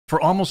For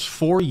almost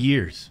 4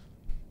 years,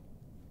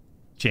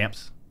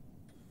 champs,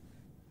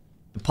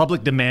 the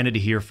public demanded to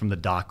hear from the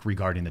doc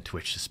regarding the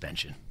Twitch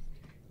suspension.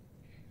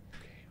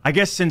 I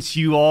guess since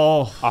you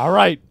all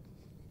right,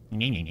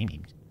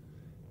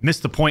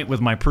 missed the point with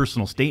my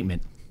personal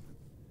statement,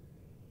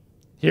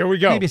 here we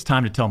go. maybe it's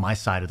time to tell my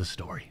side of the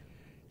story.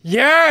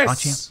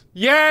 Yes!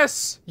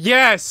 Yes!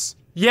 Yes!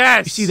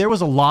 Yes! You see, there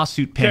was a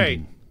lawsuit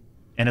pending,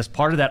 and as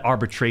part of that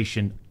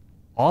arbitration,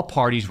 all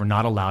parties were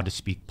not allowed to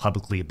speak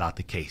publicly about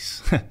the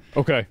case.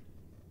 Okay.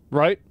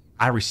 Right?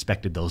 I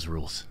respected those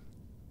rules.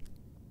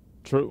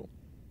 True.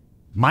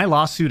 My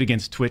lawsuit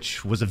against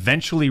Twitch was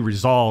eventually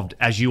resolved,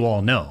 as you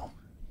all know.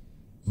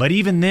 But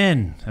even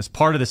then, as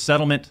part of the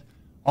settlement,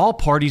 all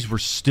parties were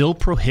still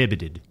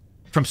prohibited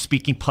from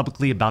speaking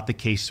publicly about the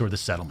case or the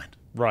settlement.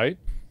 Right.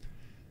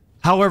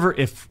 However,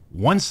 if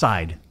one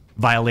side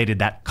violated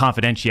that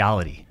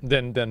confidentiality,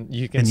 Then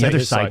you can then say the other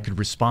his side could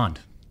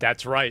respond.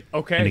 That's right.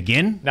 Okay. And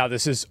again, now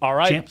this is all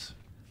right. champs,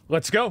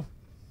 Let's go.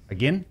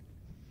 again,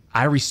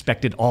 I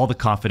respected all the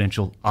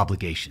confidential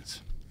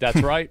obligations. That's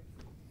right.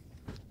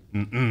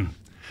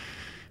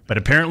 But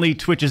apparently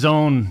Twitch's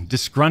own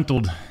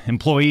disgruntled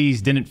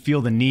employees didn't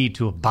feel the need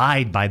to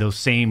abide by those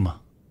same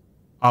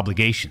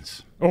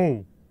obligations.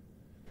 Oh.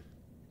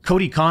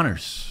 Cody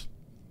Connors,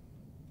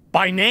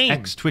 By name.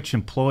 ex-Twitch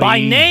employee, By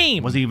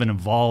name. wasn't even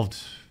involved,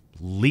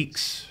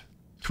 leaks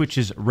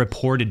Twitch's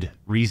reported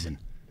reason.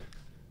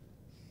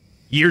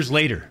 Years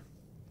later,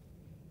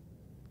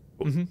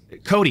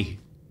 Cody,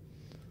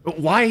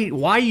 why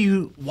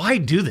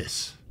do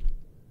this?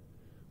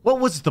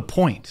 What was the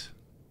point?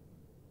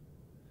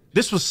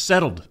 This was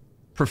settled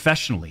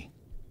professionally.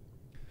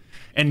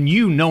 And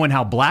you, knowing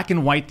how black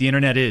and white the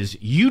internet is,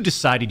 you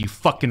decided, you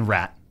fucking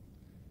rat,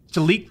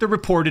 to leak the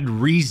reported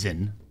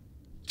reason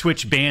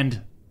Twitch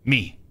banned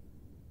me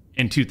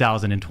in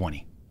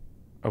 2020.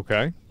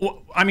 Okay.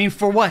 I mean,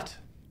 for what?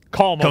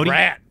 Call him Cody? a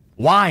rat.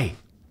 Why?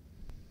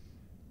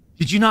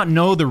 Did you not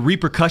know the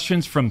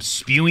repercussions from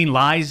spewing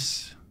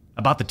lies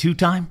about the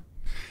two-time?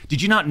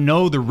 Did you not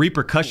know the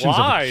repercussions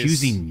Lies? of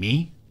accusing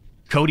me,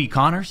 Cody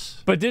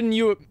Connors? But didn't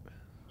you...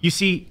 You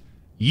see,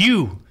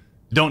 you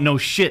don't know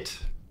shit,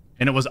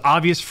 and it was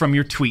obvious from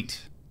your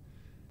tweet.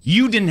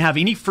 You didn't have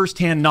any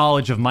firsthand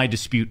knowledge of my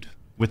dispute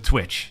with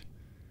Twitch.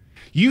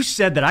 You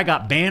said that I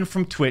got banned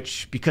from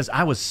Twitch because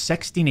I was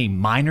sexting a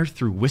minor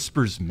through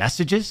Whisper's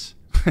messages?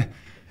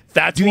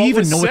 That's Do you what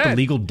even was know what the said.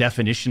 legal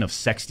definition of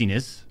sexting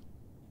is?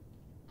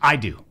 I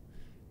do.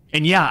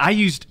 And yeah, I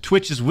used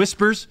Twitch's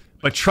Whispers,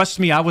 but trust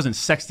me, I wasn't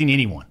sexting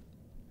anyone.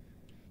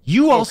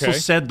 You also Okay.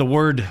 said the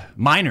word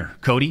minor,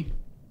 Cody.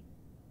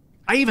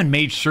 I even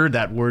made sure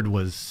that word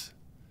was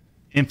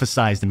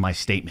emphasized in my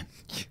statement,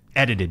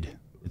 edited,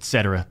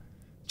 etc.,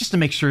 just to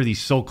make sure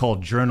these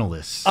so-called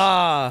journalists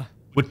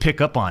would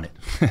pick up on it.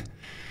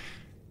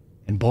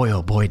 And boy,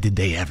 oh boy, did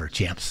they ever,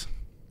 champs.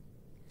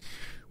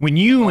 When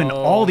you and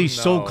all these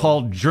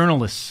so-called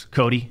journalists,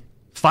 Cody,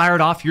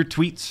 fired off your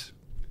tweets,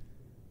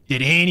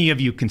 did any of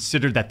you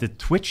consider that the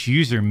Twitch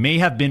user may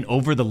have been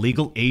over the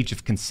legal age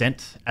of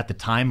consent at the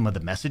time of the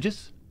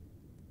messages?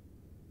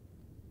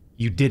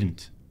 You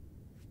didn't.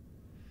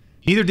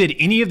 Neither did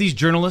any of these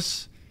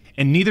journalists,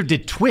 and neither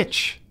did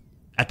Twitch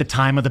at the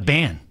time of the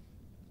ban.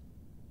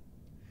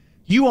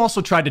 You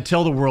also tried to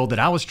tell the world that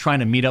I was trying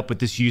to meet up with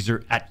this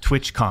user at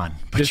TwitchCon,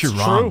 but It's you're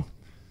wrong. true.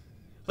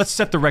 Let's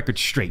set the record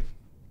straight.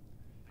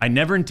 I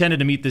never intended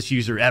to meet this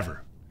user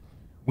ever.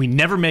 We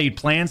never made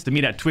plans to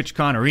meet at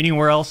TwitchCon or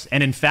anywhere else,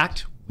 and in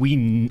fact,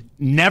 we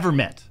never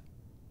met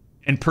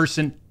in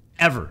person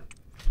ever.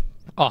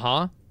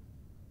 Uh-huh.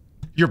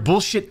 Your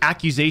bullshit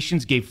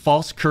accusations gave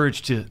false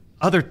courage to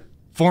other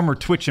former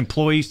Twitch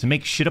employees to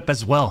make shit up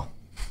as well.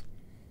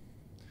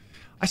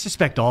 I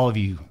suspect all of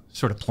you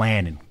sort of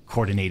planned and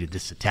coordinated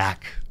this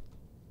attack.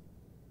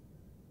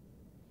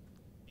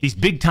 These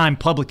big-time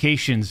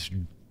publications,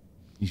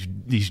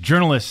 these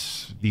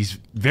journalists, these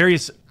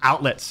various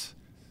outlets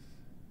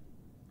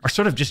are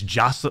sort of just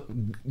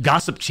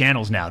gossip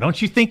channels now,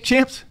 don't you think,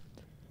 champs?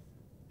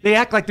 They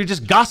act like they're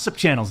just gossip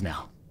channels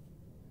now,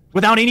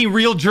 without any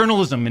real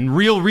journalism and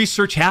real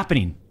research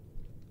happening.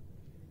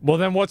 Well,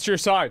 then what's your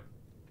side?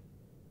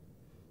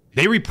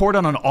 They report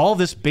on all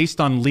this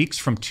based on leaks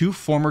from two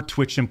former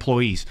Twitch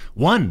employees,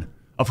 one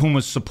of whom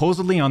was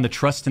supposedly on the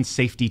trust and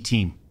safety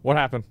team. What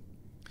happened?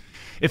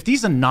 If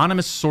these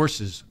anonymous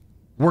sources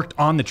worked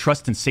on the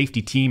trust and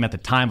safety team at the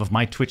time of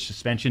my Twitch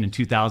suspension in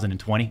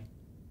 2020,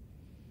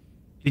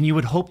 then you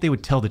would hope they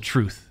would tell the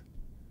truth.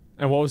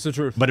 And what was the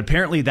truth? But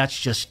apparently that's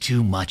just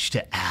too much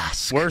to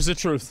ask. Where's the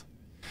truth?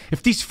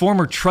 If these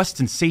former trust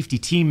and safety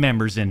team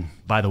members, and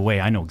by the way,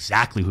 I know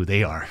exactly who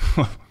they are,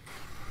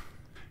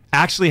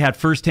 actually had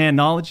firsthand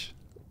knowledge,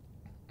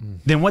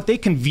 then what they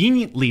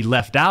conveniently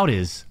left out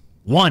is,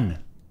 one,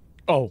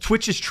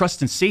 Twitch's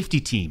trust and safety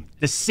team,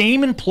 the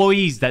same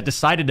employees that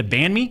decided to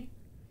ban me,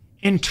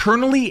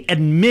 internally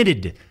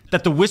admitted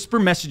that the Whisper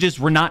messages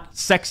were not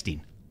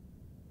sexting.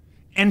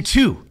 And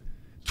two,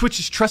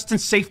 Twitch's trust and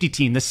safety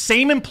team, the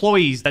same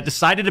employees that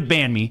decided to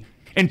ban me,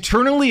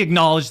 internally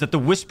acknowledged that the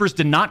whispers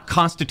did not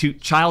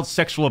constitute child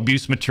sexual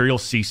abuse material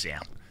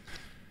CSAM.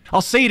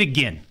 I'll say it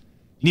again.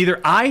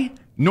 Neither I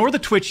nor the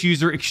Twitch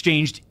user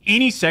exchanged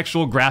any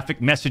sexual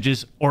graphic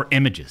messages or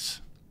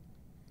images.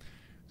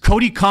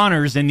 Cody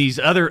Connors and these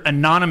other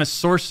anonymous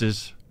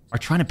sources are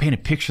trying to paint a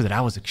picture that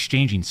I was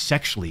exchanging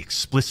sexually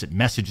explicit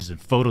messages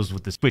and photos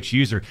with the Twitch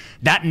user.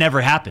 That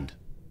never happened.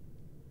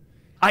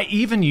 I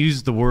even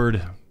used the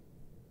word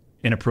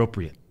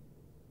inappropriate,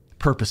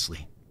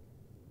 purposely.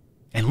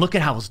 And look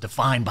at how it was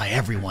defined by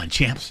everyone,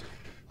 champs.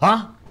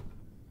 Huh?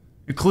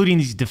 Including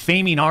these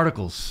defaming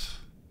articles.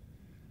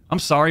 I'm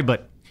sorry,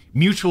 but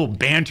mutual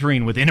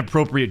bantering with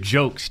inappropriate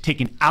jokes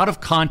taken out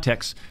of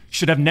context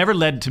should have never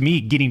led to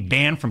me getting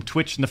banned from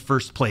Twitch in the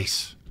first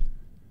place.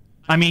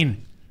 I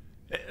mean,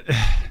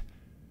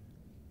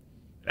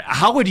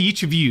 how would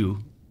each of you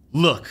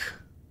look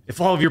if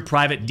all of your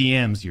private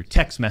DMs, your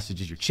text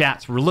messages, your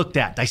chats were looked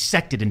at,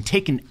 dissected, and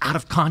taken out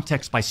of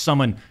context by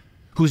someone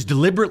who's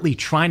deliberately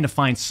trying to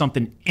find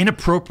something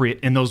inappropriate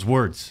in those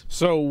words?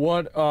 So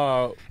what,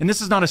 And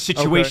this is not a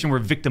situation where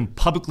a victim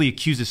publicly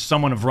accuses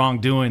someone of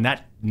wrongdoing.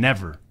 That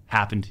never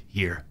happened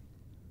here.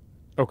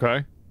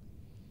 Okay.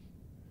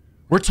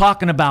 We're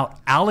talking about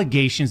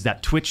allegations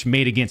that Twitch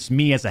made against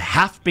me as a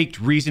half-baked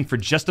reason for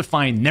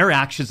justifying their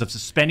actions of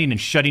suspending and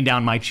shutting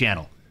down my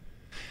channel.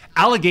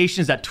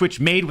 Allegations that Twitch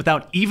made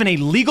without even a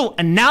legal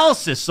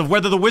analysis of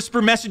whether the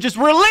whisper messages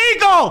were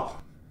legal!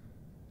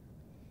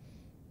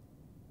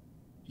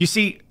 You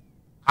see,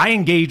 I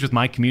engage with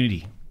my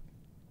community.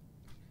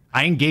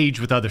 I engage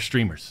with other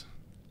streamers.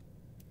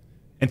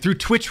 And through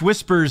Twitch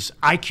Whispers,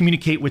 I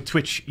communicate with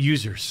Twitch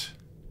users.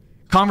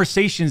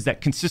 Conversations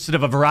that consisted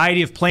of a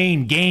variety of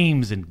playing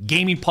games and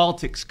gaming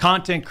politics,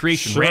 content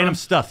creation, random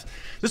stuff.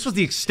 This was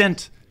the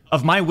extent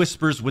of my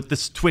whispers with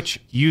this Twitch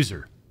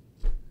user.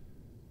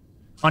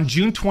 On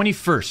June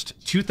 21st,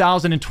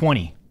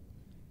 2020,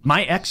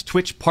 my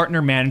ex-Twitch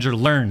partner manager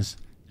learns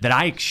that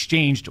I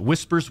exchanged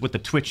whispers with the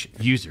Twitch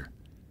user.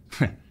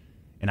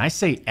 And I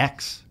say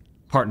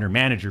ex-partner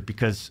manager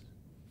because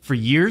for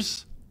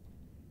years,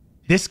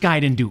 this guy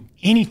didn't do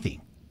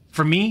anything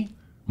for me,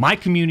 my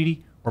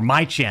community, or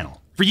my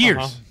channel. For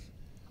years.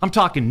 I'm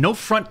talking no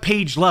front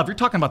page love. You're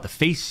talking about the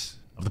face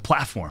of the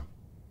platform,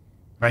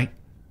 right?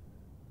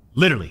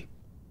 Literally.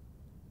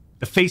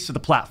 The face of the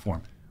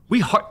platform.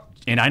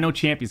 And I know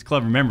Champions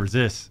Club remembers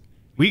this.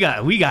 We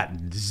got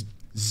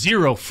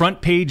zero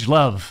front page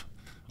love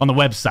on the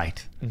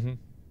website.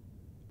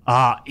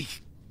 He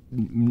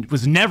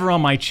was never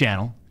on my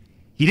channel.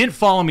 He didn't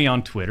follow me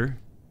on Twitter.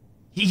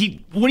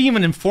 He wouldn't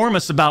even inform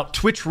us about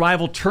Twitch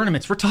rival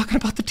tournaments. We're talking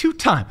about the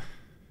two-time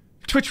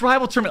Twitch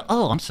rival tournament.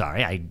 Oh, I'm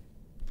sorry.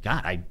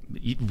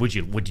 Would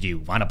you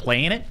want to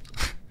play in it?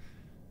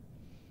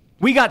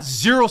 We got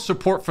zero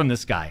support from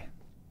this guy.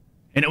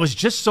 And it was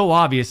just so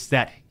obvious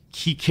that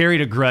he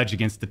carried a grudge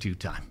against the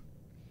two-time.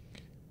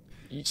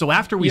 So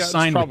after we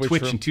signed with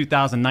Twitch in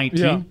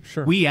 2019,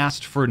 we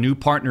asked for a new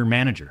partner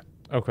manager.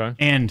 Okay.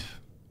 And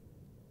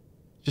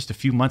just a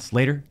few months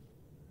later,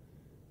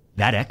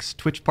 that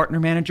ex-Twitch partner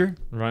manager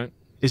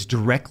is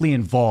directly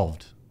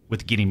involved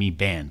with getting me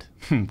banned.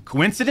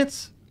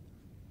 Coincidence?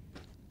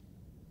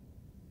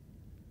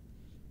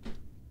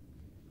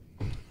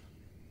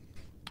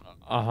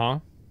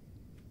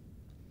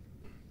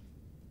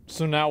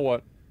 So now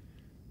what?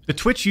 The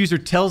Twitch user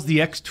tells the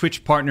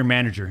ex-Twitch partner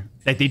manager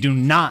that they do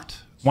not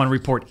want to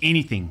report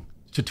anything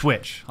to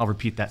Twitch. I'll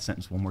repeat that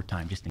sentence one more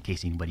time just in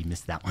case anybody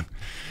missed that one.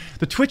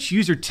 The Twitch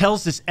user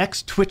tells this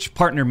ex-Twitch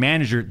partner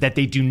manager that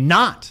they do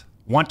not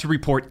want to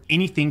report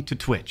anything to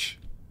Twitch.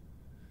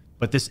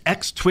 But this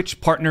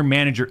ex-Twitch partner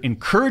manager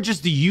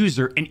encourages the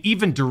user and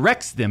even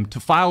directs them to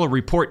file a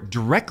report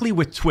directly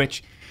with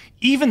Twitch,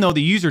 even though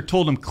the user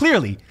told him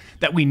clearly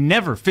that we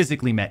never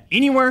physically met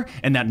anywhere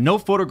and that no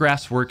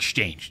photographs were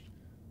exchanged.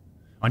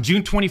 On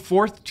June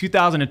 24th,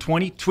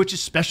 2020,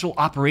 Twitch's Special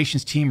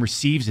Operations Team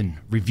receives and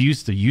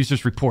reviews the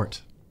user's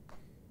report.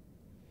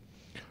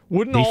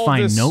 They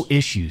find no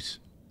issues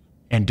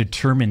and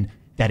determine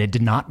that it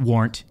did not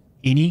warrant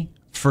any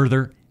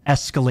further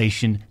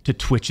escalation to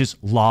Twitch's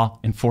law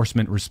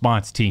enforcement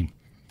response team.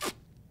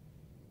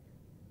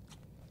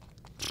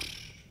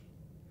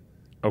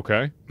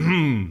 Okay.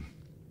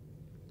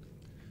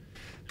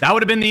 That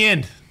would have been the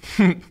end.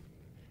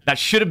 That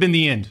should have been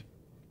the end.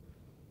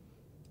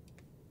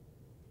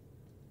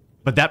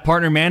 But that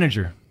partner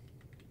manager,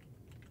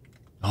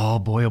 oh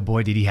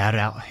boy, did he had it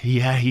out. He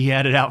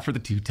had it out for the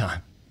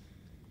two-time.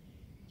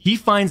 He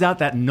finds out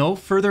that no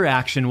further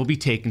action will be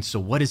taken, so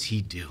what does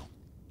he do?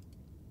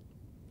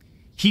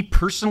 He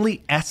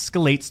personally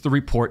escalates the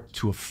report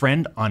to a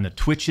friend on the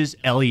Twitch's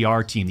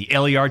LER team. The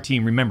LER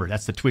team, remember,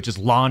 that's the Twitch's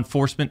law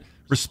enforcement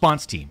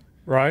response team.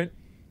 Right.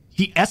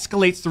 He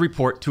escalates the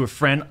report to a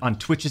friend on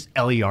Twitch's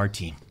LER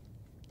team.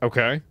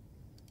 Okay.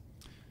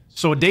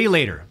 So a day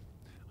later,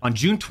 on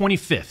June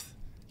 25th,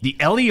 the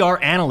LER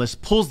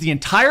analyst pulls the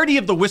entirety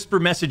of the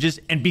whisper messages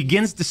and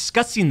begins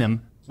discussing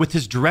them with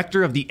his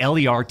director of the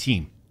LER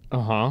team.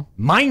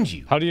 Mind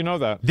you. How do you know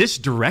that? This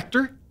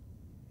director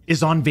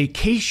is on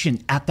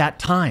vacation at that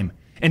time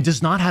and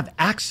does not have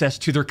access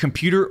to their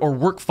computer or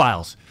work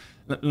files.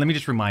 Let me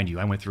just remind you,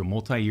 I went through a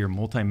multi-year,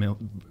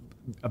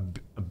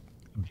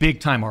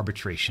 big-time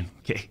arbitration,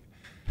 okay?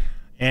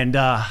 And,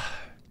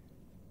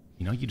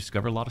 you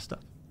discover a lot of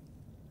stuff.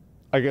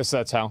 I guess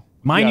that's how.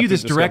 Mind you,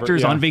 this director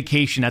is on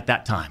vacation at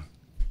that time.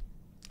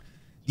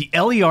 The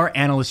LER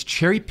analyst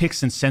cherry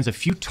picks and sends a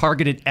few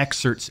targeted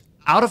excerpts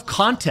out of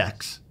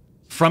context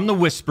from the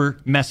whisper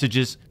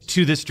messages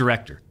to this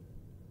director.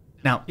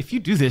 Now, if you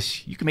do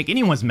this, you can make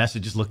anyone's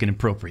messages look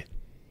inappropriate,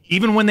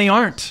 even when they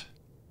aren't.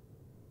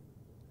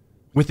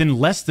 Within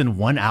less than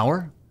 1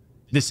 hour,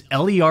 this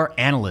LER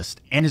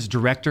analyst and his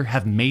director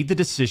have made the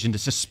decision to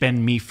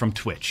suspend me from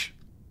Twitch.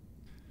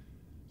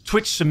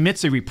 Twitch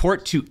submits a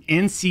report to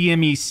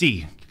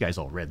NCMEC. You guys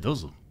all read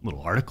those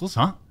little articles,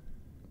 huh?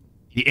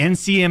 The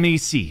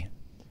NCMEC.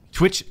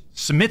 Twitch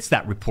submits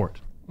that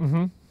report.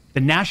 Mm-hmm. The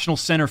National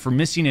Center for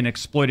Missing and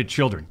Exploited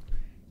Children.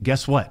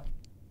 Guess what?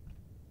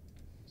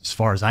 As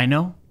far as I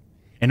know,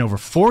 and over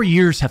 4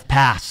 years have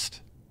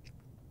passed,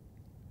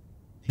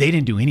 they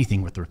didn't do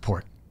anything with the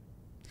report.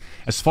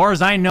 As far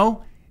as I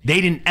know,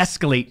 they didn't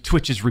escalate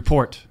Twitch's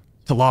report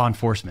to law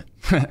enforcement.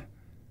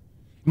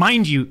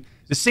 Mind you,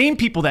 the same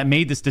people that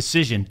made this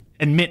decision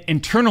admit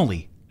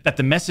internally that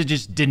the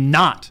messages did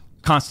not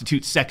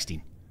constitute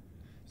sexting.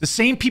 The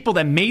same people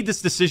that made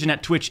this decision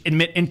at Twitch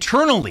admit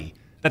internally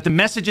that the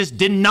messages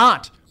did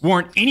not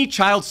warrant any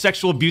child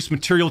sexual abuse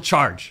material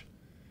charge.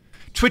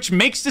 Twitch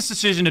makes this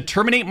decision to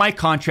terminate my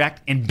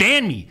contract and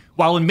ban me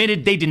while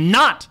admitted they did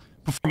not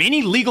perform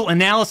any legal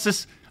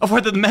analysis of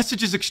whether the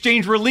messages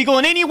exchanged were illegal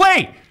in any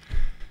way.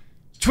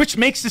 Twitch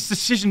makes this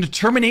decision to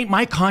terminate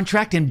my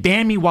contract and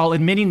ban me while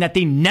admitting that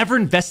they never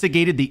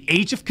investigated the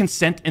age of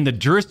consent in the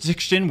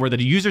jurisdiction where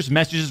the user's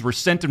messages were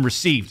sent and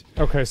received.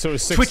 Okay, so it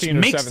was 16 Twitch or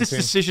 17. makes this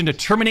decision to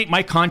terminate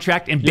my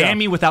contract and ban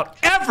me without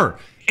ever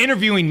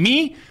interviewing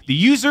me, the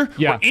user,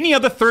 or any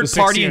other third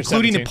party,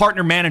 including the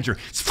partner manager.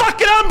 It's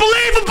fucking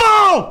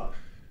unbelievable!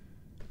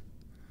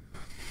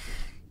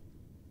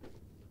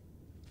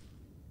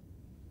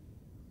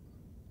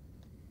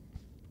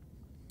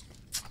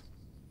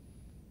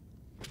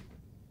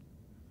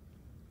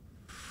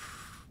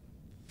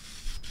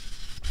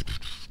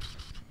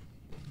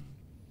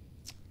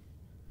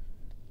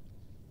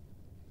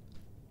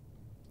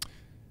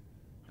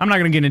 I'm not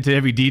going to get into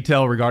every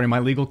detail regarding my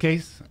legal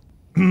case,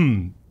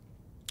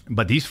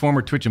 but these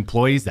former Twitch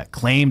employees that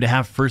claim to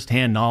have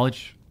firsthand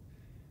knowledge,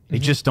 they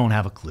just don't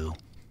have a clue.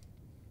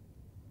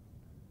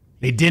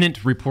 They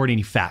didn't report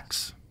any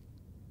facts.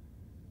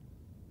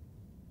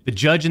 The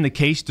judge in the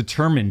case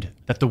determined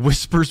that the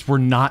whispers were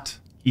not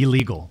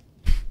illegal.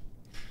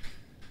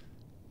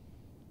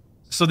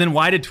 So then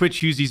why did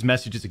Twitch use these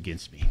messages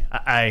against me?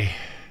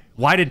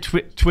 Why did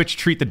Twitch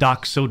treat the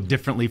doc so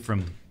differently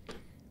from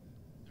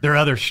their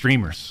other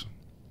streamers?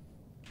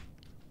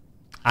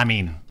 I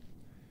mean,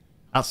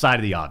 outside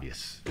of the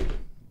obvious.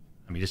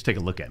 I mean, just take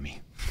a look at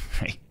me.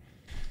 Right?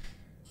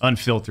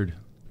 Unfiltered.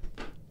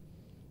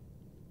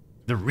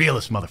 The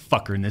realest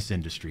motherfucker in this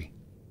industry.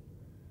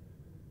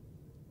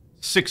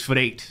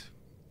 6'8",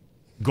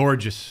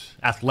 gorgeous,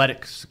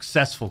 athletic,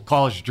 successful,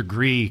 college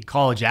degree,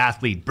 college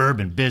athlete,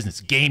 bourbon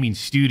business, gaming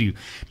studio,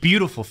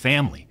 beautiful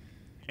family.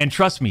 And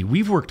trust me,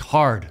 we've worked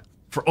hard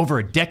for over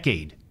a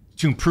decade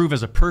to improve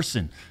as a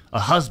person, a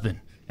husband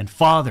and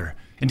father,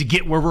 and to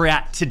get where we're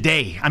at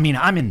today. I mean,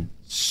 I'm in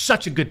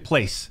such a good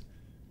place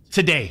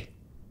today.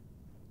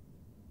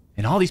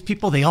 And all these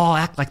people, they all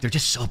act like they're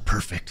just so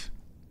perfect.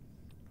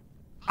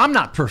 I'm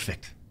not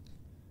perfect.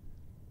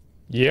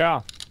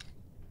 Yeah.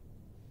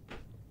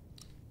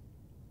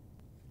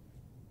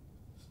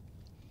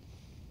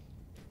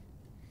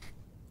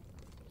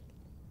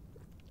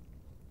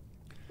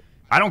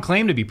 I don't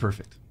claim to be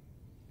perfect.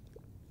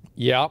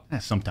 Yeah.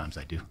 Sometimes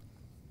I do.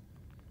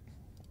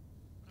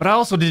 But I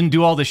also didn't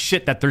do all this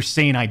shit that they're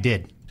saying I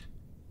did.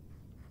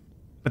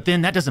 But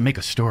then that doesn't make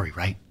a story,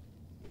 right?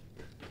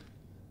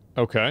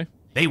 Okay.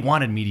 They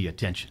wanted media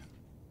attention.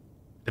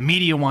 The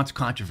media wants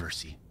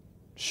controversy.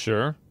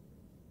 Sure.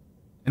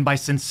 And by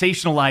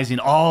sensationalizing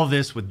all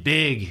this with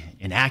big,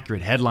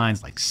 inaccurate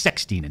headlines like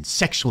sexting and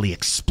sexually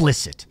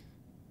explicit,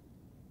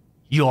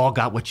 you all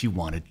got what you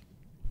wanted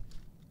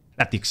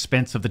at the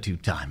expense of the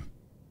tube time.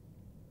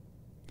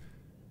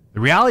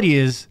 The reality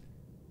is,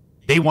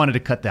 they wanted to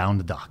cut down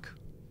the doc.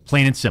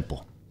 Plain and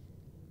simple.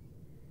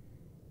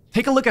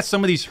 Take a look at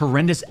some of these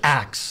horrendous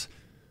acts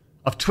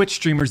of Twitch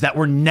streamers that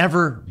were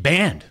never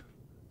banned.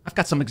 I've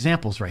got some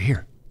examples right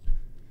here.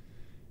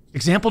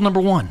 Example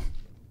number 1.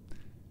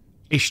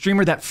 A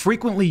streamer that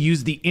frequently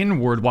used the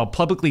N-word while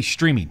publicly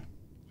streaming,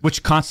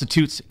 which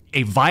constitutes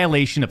a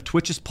violation of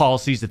Twitch's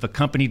policies if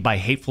accompanied by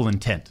hateful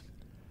intent.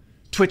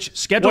 Twitch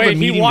scheduled a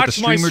meeting with the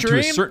streamer to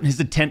ascertain his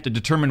intent to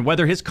determine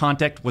whether his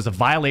conduct was a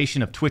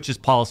violation of Twitch's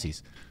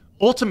policies,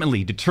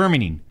 ultimately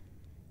determining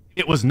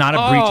it was not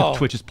a breach of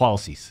Twitch's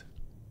policies.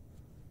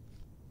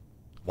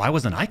 Why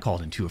wasn't I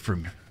called into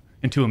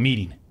a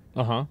meeting?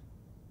 Uh-huh.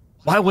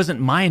 Why wasn't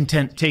my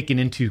intent taken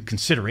into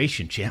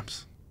consideration,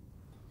 champs?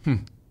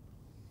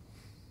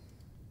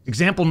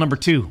 Example number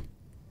 2.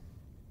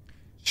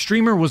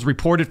 Streamer was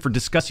reported for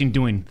discussing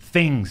doing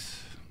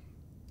things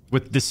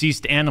with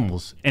deceased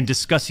animals and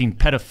discussing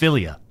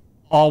pedophilia,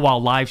 all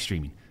while live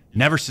streaming.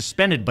 Never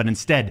suspended, but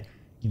instead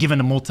given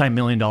a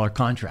multi-million-dollar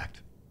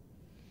contract.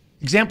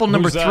 Example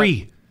number Who's that?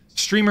 3.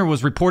 Streamer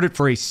was reported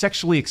for a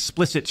sexually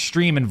explicit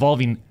stream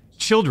involving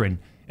children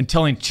and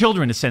telling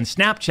children to send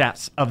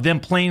Snapchats of them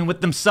playing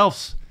with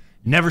themselves.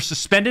 Never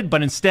suspended,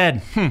 but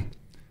instead,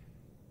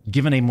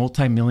 given a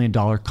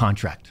multi-million-dollar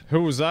contract.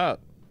 Who was that?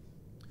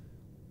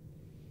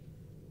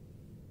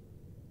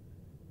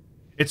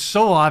 It's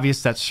so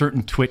obvious that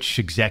certain Twitch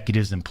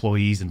executives,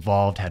 employees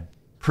involved had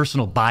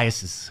personal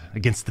biases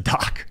against the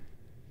doc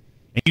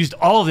and used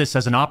all of this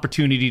as an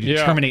opportunity to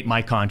terminate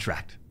my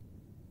contract.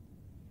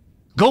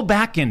 Go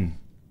back and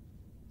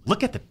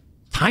look at the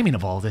timing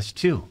of all this,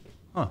 too.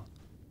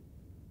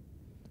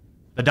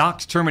 The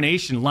doc's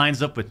termination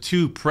lines up with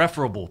 2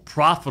 preferable,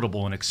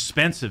 profitable, and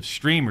expensive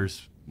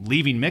streamers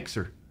leaving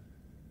Mixer.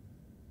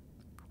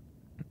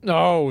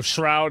 Oh,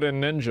 Shroud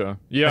and Ninja.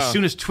 Yeah. As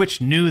soon as Twitch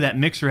knew that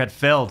Mixer had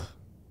failed,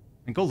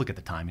 and go look at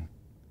the timing.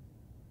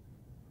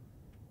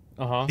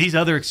 These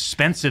other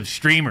expensive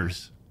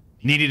streamers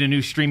needed a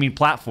new streaming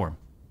platform.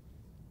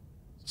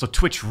 So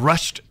Twitch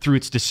rushed through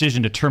its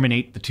decision to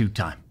terminate the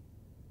 2-time.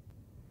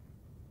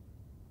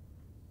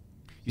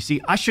 You see,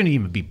 I shouldn't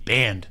even be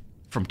banned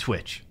from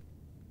Twitch.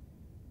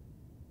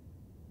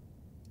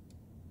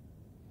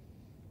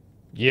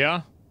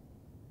 Yeah.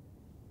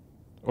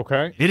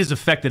 Okay. It has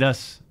affected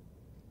us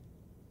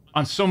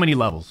on so many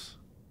levels.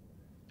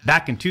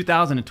 Back in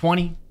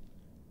 2020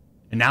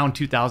 and now in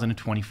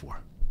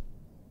 2024.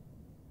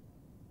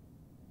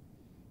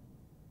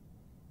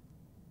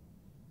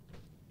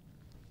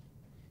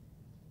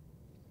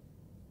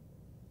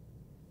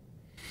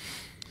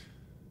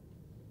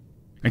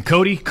 And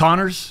Cody,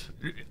 Connors,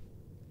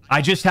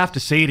 I just have to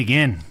say it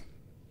again.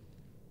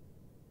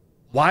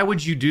 Why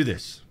would you do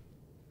this?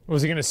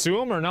 Was he going to sue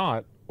him or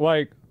not?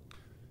 Like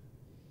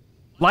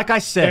I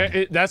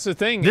said, that's the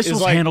thing. this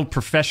was like, handled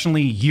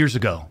professionally years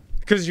ago.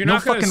 Because you're no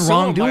not going to fucking sue him.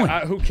 wrongdoing.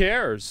 Who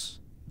cares?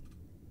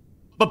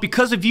 But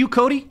because of you,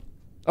 Cody,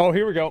 Oh,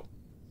 here we go.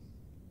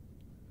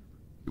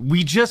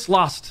 we just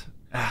lost.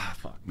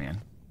 Fuck,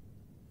 man.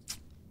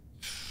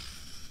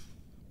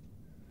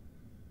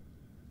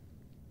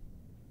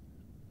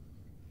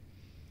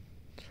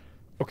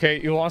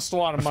 Okay, you lost a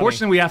lot of money.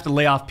 Unfortunately, we have to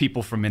lay off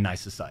people from Midnight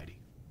Society.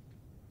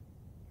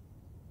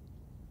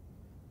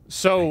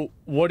 So,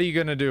 what are you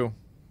going to do?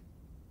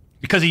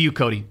 Because of you,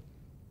 Cody.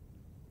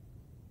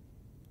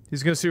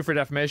 He's going to sue for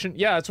defamation?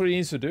 Yeah, that's what he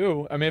needs to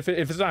do. I mean, if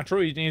it's not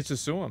true, he needs to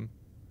sue him.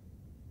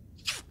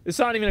 It's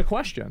not even a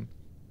question.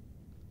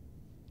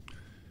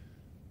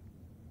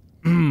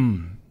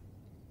 You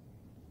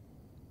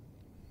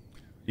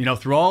know,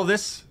 through all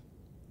this,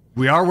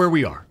 we are where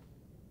we are.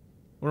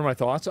 What are my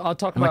thoughts? I'll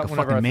talk I'm about like a it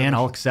whenever fucking I man, finish.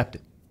 I'll accept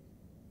it.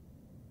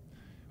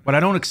 What I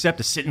don't accept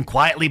is sitting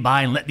quietly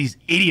by and let these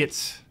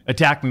idiots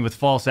attack me with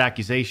false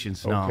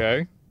accusations. No.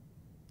 Okay.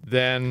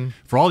 Then...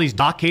 For all these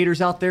doc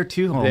haters out there,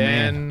 too, oh,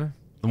 then... man.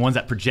 The ones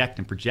that project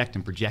and project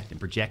and project and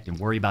project and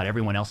worry about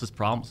everyone else's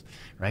problems,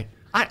 right?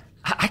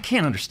 I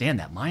can't understand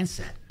that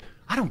mindset.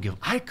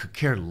 I could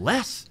care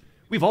less.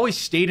 We've always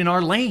stayed in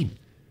our lane.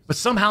 But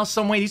somehow,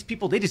 some way, these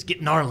people, they just get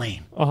in our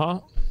lane.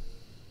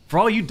 For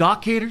all you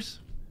doc haters,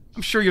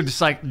 I'm sure you'll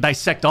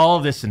dissect all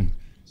of this and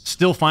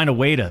still find a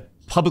way to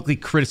publicly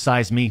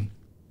criticize me.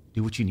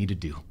 Do what you need to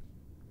do.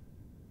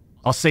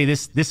 I'll say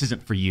this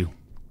isn't for you.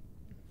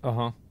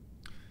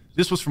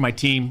 This was for my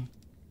team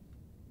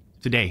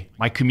today,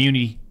 my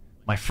community,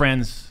 my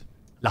friends,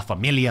 La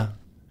Familia,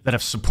 that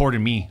have supported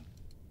me.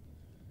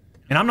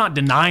 And I'm not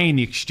denying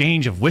the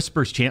exchange of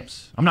whispers,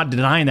 champs. I'm not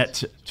denying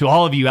that to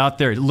all of you out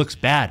there. It looks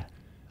bad.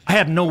 I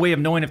have no way of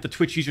knowing if the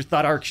Twitch user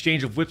thought our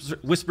exchange of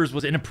whispers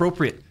was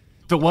inappropriate.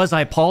 If it was,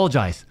 I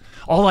apologize.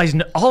 All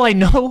I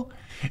know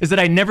is that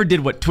I never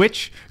did what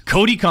Twitch,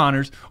 Cody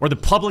Connors, or the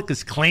public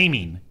is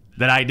claiming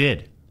that I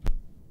did.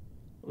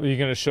 Are you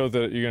going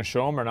to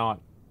show him or not?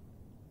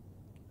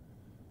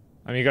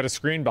 I mean, you got a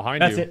screen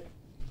behind you. That's it.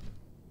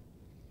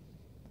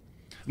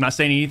 I'm not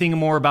saying anything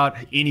more about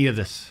any of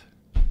this,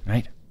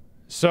 right?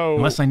 So...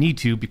 Unless I need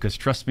to, because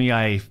trust me,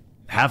 I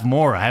have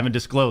more I haven't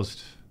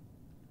disclosed.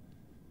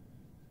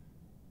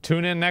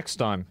 Tune in next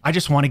time. I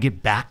just want to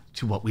get back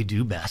to what we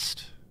do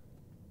best.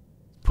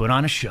 Put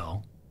on a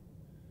show.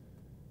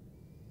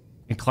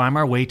 And climb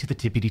our way to the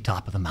tippity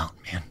top of the mountain,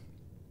 man.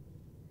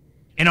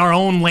 In our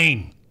own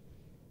lane.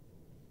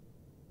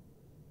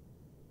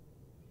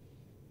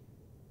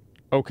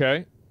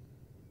 Okay.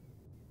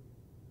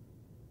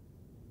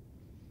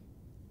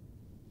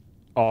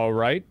 All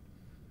right.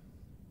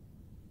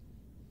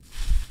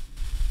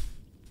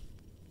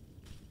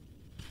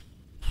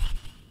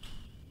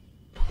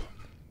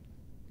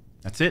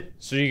 That's it.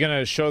 So you're going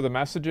to show the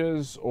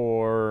messages,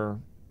 or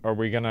are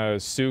we going to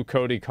sue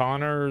Cody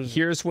Connors?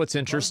 Here's what's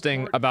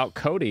interesting about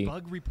Cody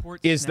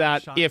is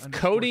that if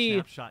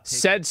Cody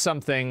said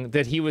something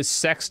that he was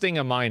sexting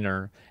a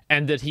minor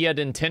and that he had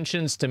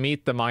intentions to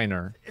meet the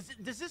minor,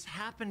 Does this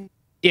happen?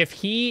 if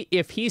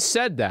he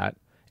said that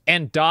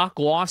and Doc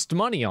lost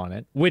money on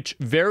it, which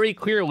very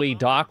clearly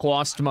Doc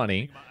lost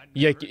money.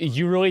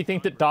 You really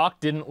think that Doc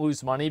didn't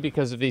lose money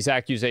because of these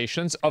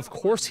accusations? Of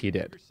course he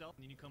did.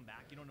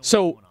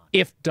 So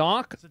if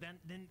Doc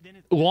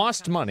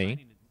lost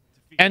money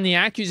and the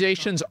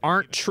accusations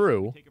aren't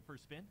true,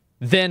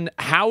 then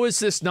how is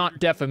this not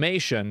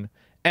defamation?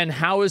 And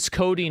how is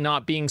Cody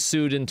not being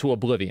sued into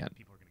oblivion?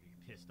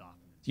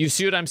 You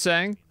see what I'm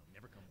saying?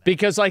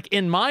 Because, like,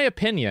 in my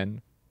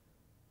opinion,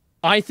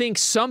 I think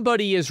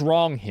somebody is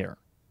wrong here.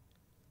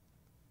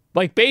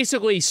 Like,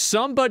 basically,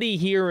 somebody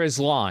here is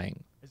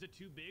lying.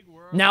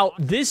 Now,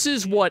 this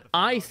is what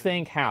I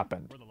think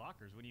happened.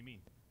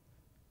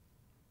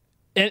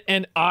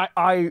 And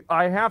I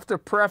have to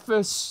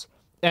preface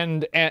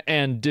and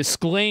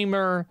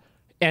disclaimer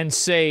and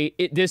say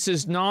this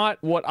is not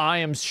what I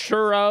am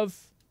sure of,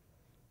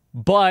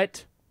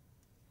 but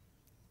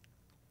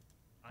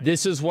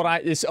this is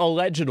what this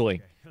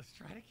allegedly.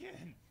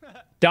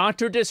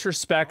 Dr.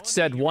 Disrespect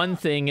said one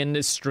thing in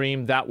this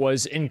stream that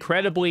was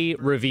incredibly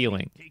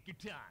revealing.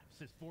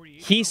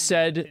 He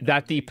said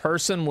that the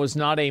person was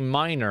not a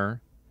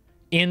minor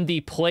in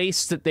the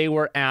place that they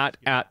were at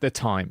the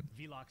time.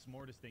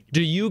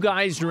 Do you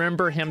guys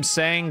remember him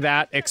saying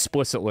that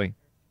explicitly?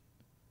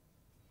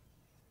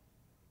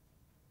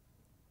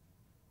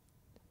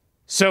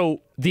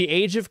 So the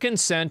age of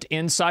consent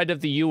inside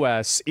of the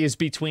U.S. is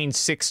between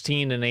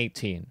 16 and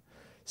 18.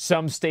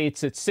 Some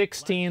states it's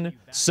 16,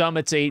 some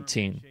it's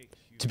 18.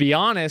 To be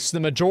honest,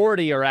 the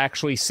majority are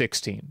actually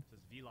 16.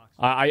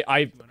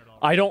 I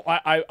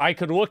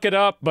could look it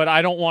up, but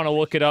I don't want to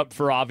look it up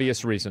for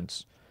obvious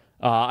reasons.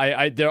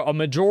 A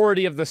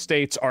majority of the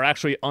states are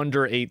actually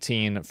under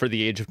 18 for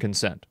the age of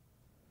consent.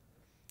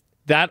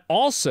 That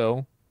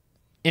also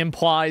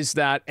implies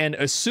that and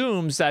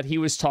assumes that he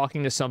was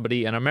talking to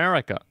somebody in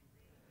America.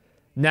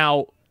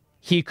 Now,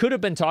 he could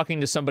have been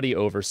talking to somebody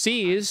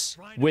overseas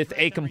with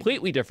a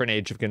completely different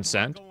age of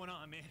consent.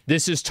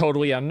 This is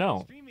totally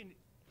unknown.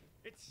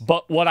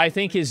 But what I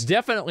think is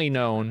definitely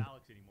known,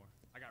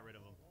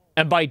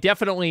 and by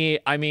definitely,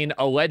 I mean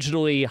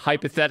allegedly,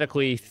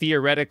 hypothetically,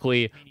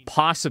 theoretically,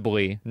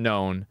 possibly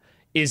known,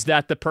 is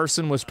that the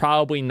person was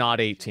probably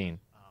not 18.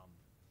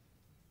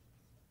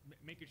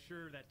 Making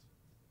sure that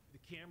the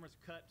camera's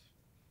cut,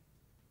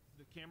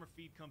 the camera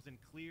feed comes in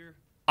clear.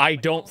 I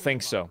don't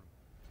think so.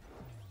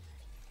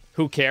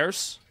 Who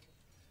cares?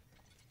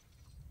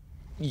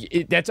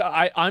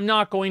 I'm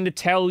not going to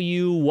tell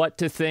you what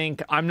to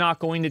think. I'm not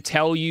going to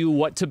tell you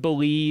what to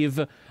believe.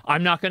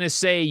 I'm not going to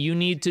say you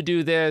need to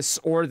do this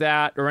or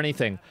that or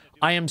anything.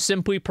 I am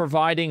simply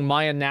providing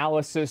my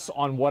analysis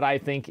on what I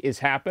think is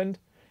happened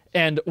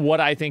and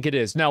what I think it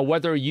is. Now,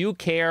 whether you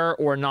care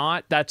or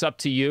not, that's up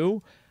to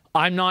you.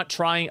 I'm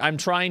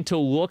trying to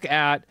look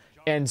at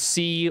and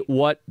see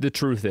what the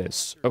truth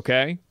is,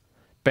 okay?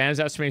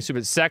 Bans estimating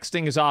stupid.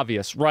 Sexting is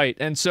obvious, right?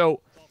 And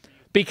so,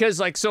 because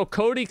so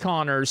Cody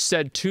Connors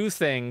said two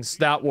things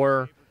that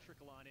were,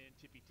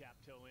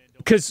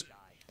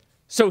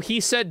 so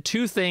he said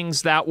two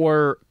things that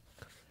were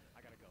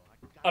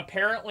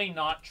apparently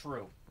not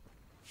true,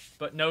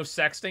 but no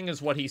sexting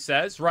is what he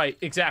says, right?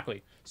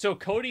 Exactly. So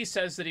Cody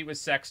says that he was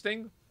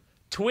sexting.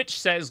 Twitch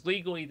says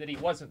legally that he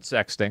wasn't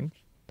sexting,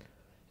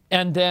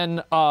 and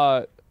then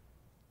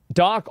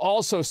Doc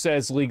also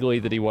says legally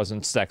that he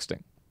wasn't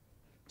sexting.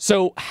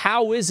 So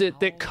how is it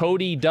that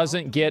Cody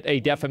doesn't get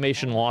a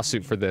defamation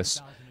lawsuit for this?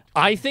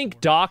 I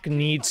think Doc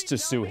needs to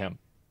sue him.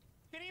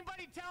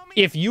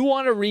 If you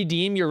want to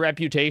redeem your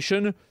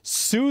reputation,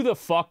 sue the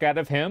fuck out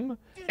of him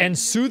and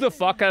sue the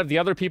fuck out of the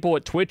other people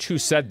at Twitch who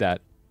said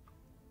that.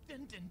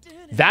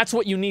 That's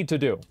what you need to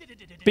do.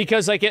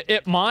 Because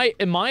in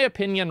my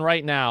opinion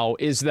right now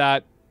is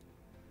that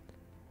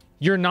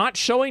you're not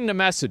showing the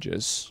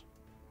messages.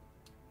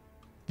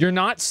 You're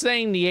not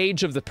saying the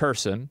age of the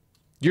person.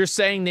 You're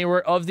saying they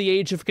were of the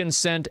age of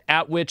consent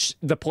at which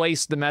the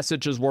place the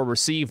messages were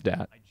received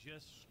at. I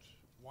just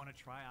want to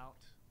try out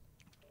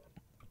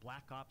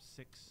Black Ops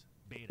 6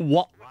 beta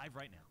live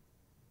right now.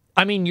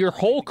 I mean, your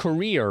whole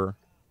career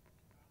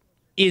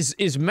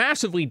is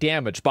massively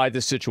damaged by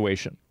this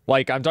situation.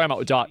 Like, I'm talking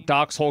about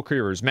Doc's whole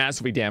career is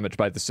massively damaged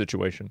by this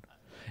situation.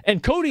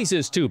 And Cody's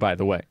is too, by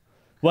the way.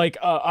 Like,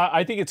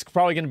 I think it's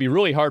probably going to be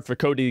really hard for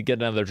Cody to get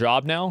another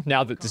job now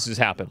that this has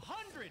happened.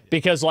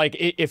 Because, like,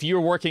 if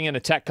you're working in a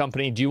tech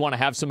company, do you want to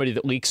have somebody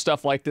that leaks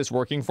stuff like this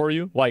working for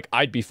you? Like,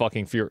 I'd be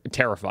fucking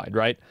terrified,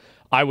 right?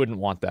 I wouldn't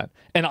want that.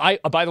 And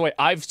by the way,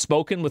 I've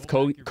spoken with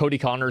Cody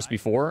Connors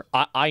before.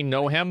 I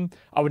know him.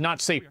 I would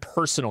not say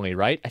personally,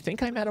 right? I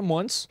think I met him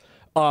once.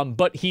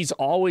 But he's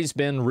always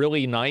been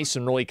really nice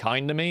and really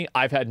kind to me.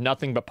 I've had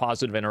nothing but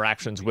positive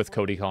interactions with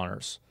Cody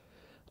Connors.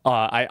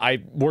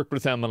 I worked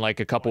with him on, like,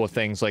 a couple of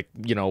things, like,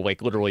 you know,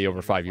 like, literally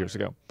over 5 years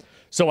ago.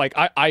 So, like,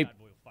 I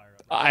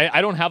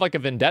don't have, like, a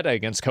vendetta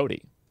against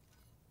Cody.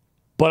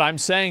 But I'm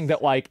saying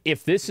that, like,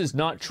 if this is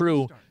not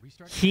true,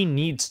 he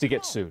needs to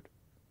get sued.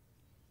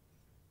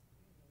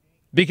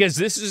 Because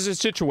this is a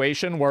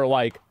situation where,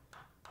 like,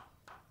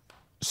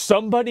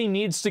 somebody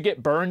needs to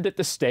get burned at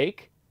the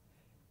stake.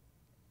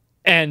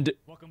 And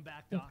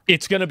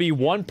it's going to be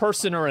one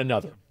person or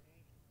another.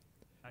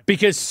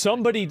 Because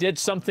somebody did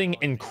something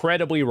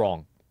incredibly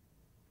wrong.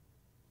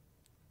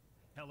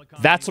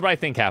 That's what I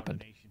think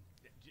happened.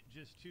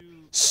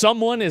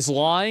 Someone is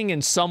lying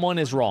and someone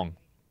is wrong.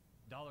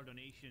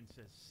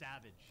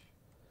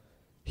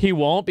 He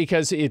won't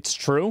because it's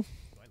true.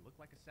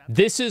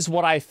 This is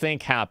what I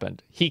think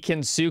happened. He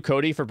can sue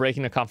Cody for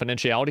breaking the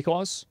confidentiality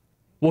clause.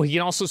 Well, he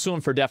can also sue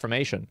him for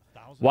defamation.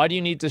 Why do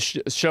you need to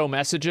show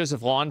messages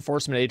if law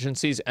enforcement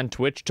agencies and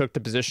Twitch took the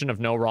position of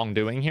no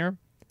wrongdoing here?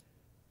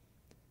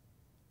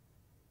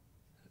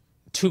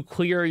 To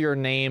clear your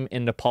name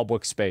in the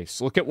public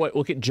space. Look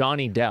at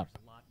Johnny Depp.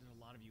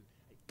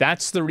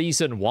 That's the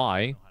reason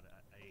why.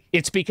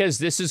 It's because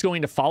this is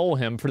going to follow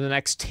him for the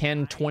next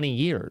 10, 20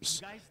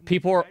 years.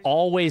 People are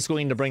always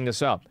going to bring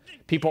this up.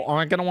 People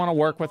aren't going to want to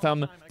work with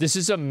him. This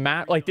is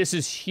this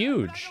is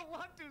huge.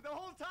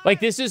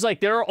 This is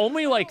there are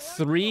only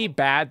 3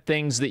 bad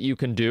things that you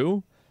can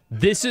do.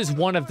 This is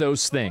one of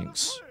those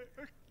things.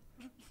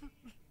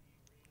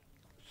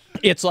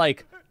 It's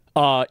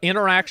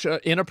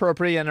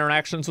inappropriate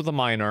interactions with a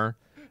minor,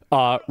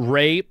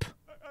 rape,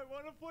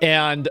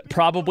 and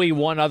probably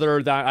one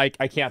other that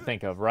I can't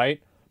think of,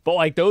 right?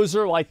 But those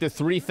are the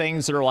 3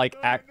 things that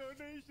are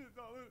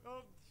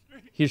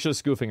He's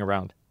just goofing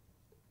around.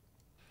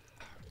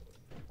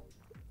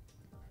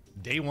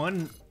 Day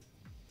one.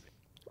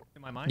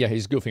 In my mind? Yeah,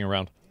 he's goofing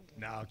around.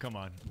 No, come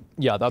on.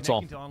 Yeah, that's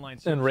all.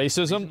 And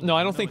racism? No,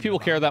 I don't think people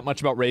care that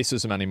much about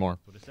racism anymore.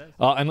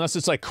 Unless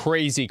it's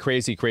crazy,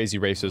 crazy, crazy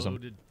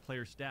racism.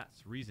 Player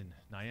stats, reason,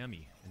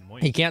 Naomi,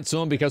 and he can't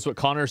sue him because what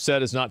Connor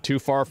said is not too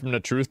far from the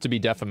truth to be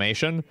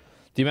defamation.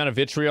 The amount of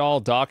vitriol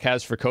Doc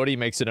has for Cody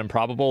makes it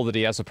improbable that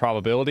he has a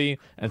probability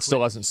and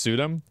still hasn't sued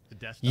him.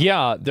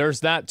 Yeah, there's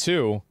that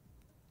too.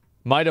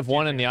 Might have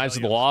won in the eyes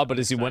of the law, but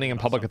is he winning in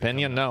public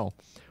opinion? No.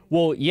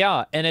 Well,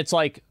 yeah, and it's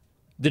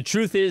the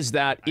truth is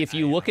that if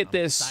you look at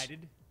this,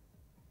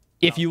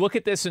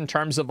 in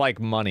terms of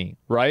money,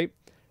 right?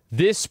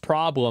 This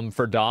problem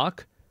for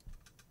Doc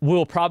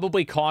will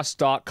probably cost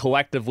Doc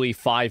collectively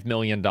 $5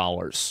 million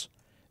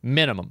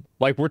minimum.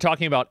 We're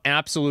talking about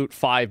absolute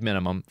 $5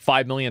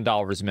 million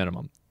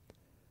minimum.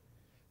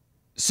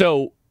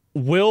 So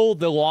will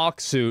the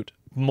lawsuit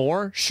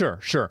more? Sure.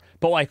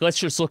 But let's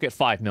just look at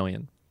 $5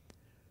 million.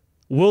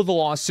 Will the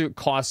lawsuit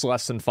cost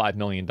less than $5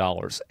 million?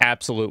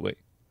 Absolutely.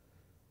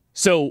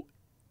 So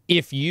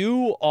if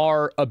you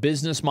are a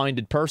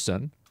business-minded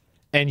person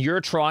and you're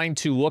trying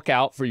to look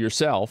out for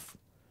yourself,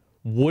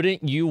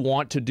 wouldn't you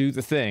want to do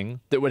the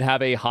thing that would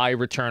have a high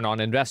return on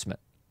investment?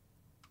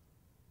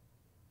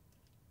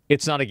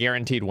 It's not a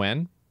guaranteed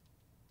win.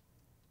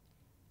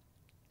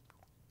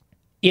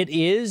 It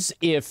is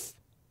if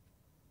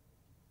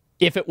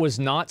it was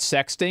not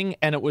sexting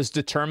and it was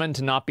determined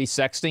to not be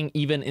sexting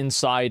even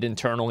inside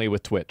internally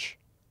with Twitch.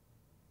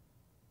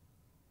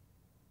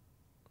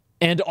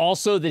 And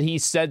also that he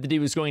said that he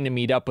was going to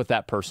meet up with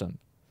that person.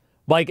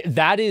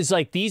 That is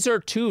these are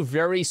 2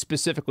 very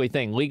specifically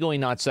things. Legally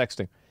not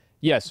sexting.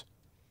 Yes.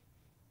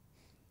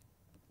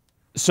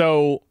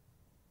 So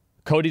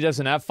Cody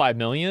doesn't have $5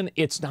 million.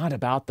 It's not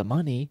about the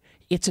money.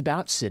 It's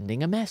about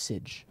sending a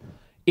message.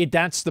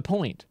 That's the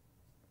point.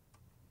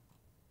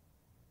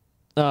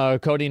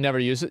 Cody never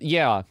used it.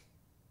 Yeah.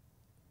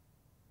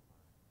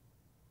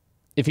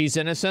 If he's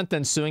innocent,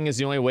 then suing is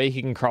the only way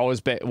he can crawl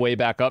his way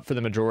back up for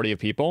the majority of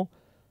people.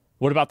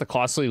 What about the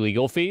costly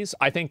legal fees?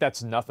 I think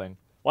that's nothing.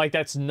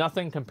 That's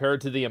nothing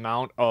compared to the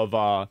amount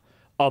of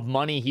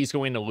money he's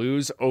going to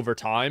lose over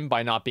time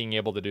by not being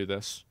able to do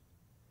this.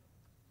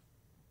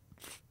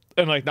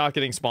 And not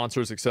getting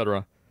sponsors,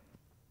 etc.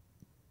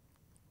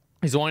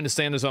 He's willing to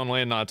stay in his own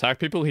lane and not attack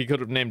people. He could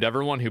have named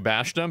everyone who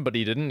bashed him, but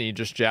he didn't. He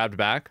just jabbed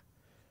back.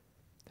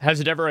 Has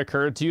it ever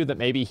occurred to you that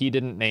maybe he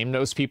didn't name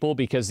those people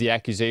because the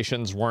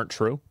accusations weren't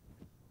true?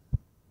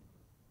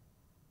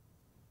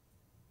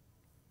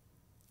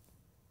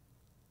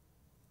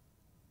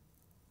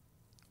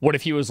 What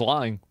if he was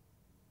lying?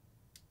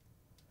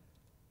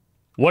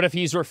 What if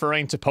he's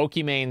referring to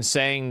Pokimane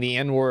saying the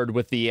N-word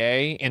with the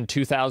A in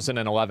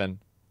 2011?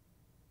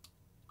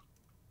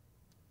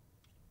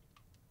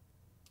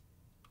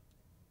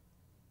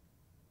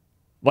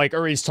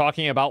 Or he's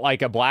talking about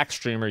a black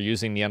streamer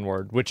using the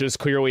N-word, which is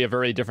clearly a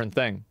very different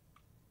thing.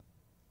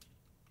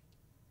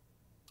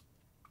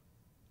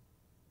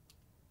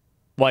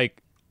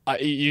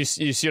 You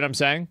see what I'm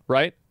saying,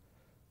 right?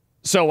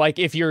 So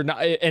if you're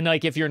not, and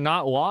if you're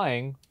not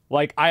lying,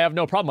 I have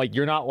no problem.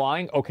 You're not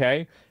lying,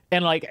 okay?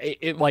 And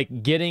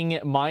getting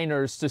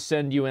minors to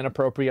send you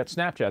inappropriate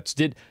Snapchats.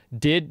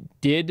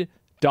 Did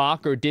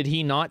Doc or did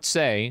he not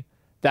say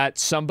that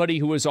somebody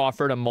who was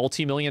offered a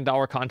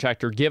multi-million-dollar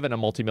contract or given a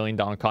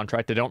multi-million-dollar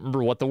contract, I don't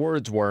remember what the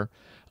words were,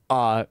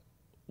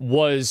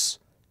 was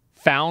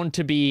found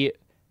to be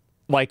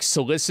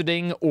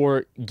soliciting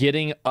or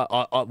getting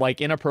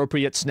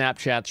inappropriate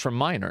Snapchats from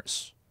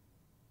minors?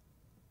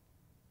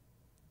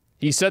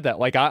 He said that.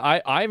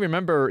 I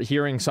remember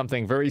hearing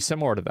something very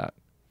similar to that.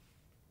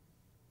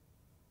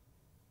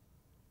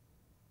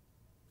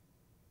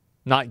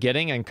 Not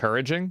getting,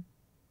 encouraging.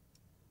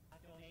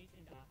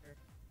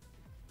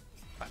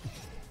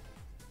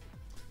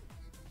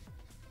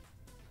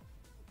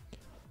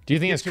 Do you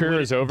think his career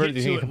is over? Do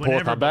you think he can pull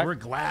a comeback? We're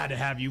glad to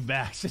have you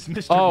back.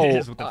 Mr.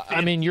 Oh,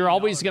 I mean, you're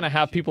always going to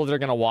have people that are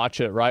going to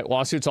watch it, right?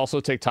 Lawsuits also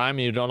take time,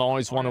 and you don't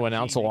always want to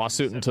announce a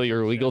lawsuit until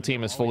your legal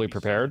team is fully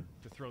prepared.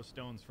 To throw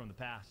stones from the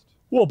past.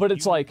 Well, but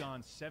it's like...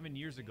 gone 7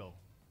 years ago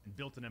and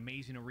built an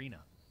amazing arena.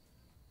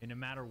 And no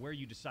matter where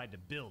you decide to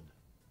build,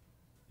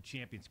 the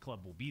Champions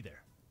Club will be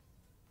there.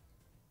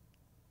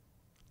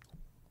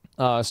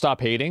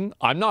 Stop hating.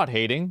 I'm not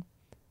hating.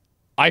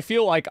 I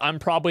feel like I'm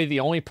probably the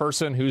only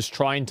person who's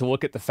trying to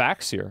look at the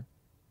facts here.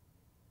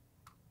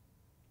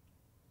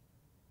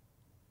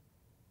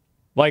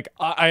 Like,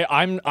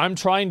 I'm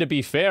trying to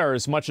be fair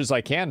as much as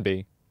I can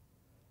be.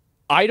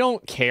 I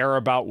don't care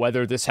about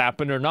whether this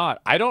happened or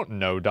not. I don't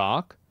know,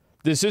 Doc.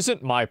 This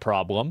isn't my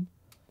problem.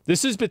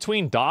 This is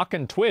between Doc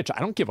and Twitch. I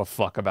don't give a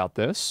fuck about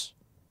this.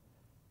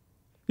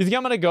 You think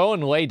I'm gonna go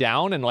and lay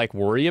down and, like,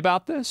 worry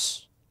about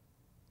this?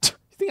 You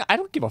think I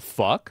don't give a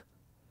fuck?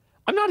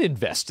 I'm not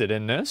invested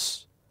in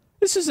this.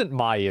 This isn't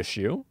my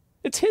issue.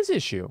 It's his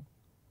issue.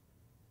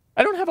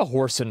 I don't have a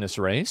horse in this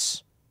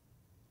race.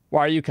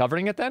 Why are you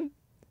covering it then?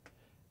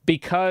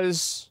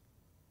 Because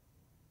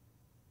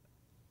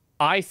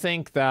I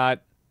think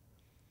that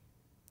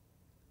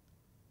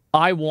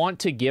I want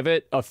to give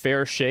it a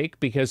fair shake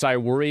because I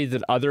worry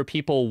that other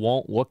people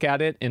won't look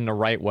at it in the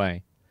right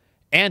way.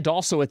 And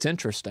also it's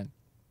interesting.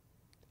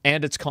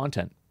 And it's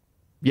content.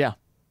 Yeah.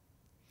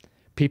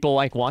 People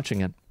like watching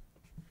it.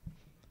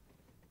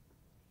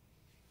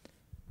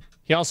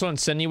 He also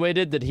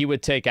insinuated that he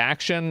would take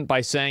action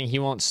by saying he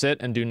won't sit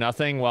and do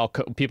nothing while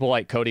people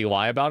like Cody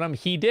lie about him.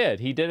 He did.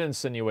 He did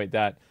insinuate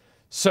that.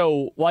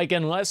 So, like,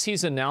 unless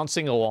he's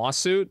announcing a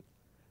lawsuit,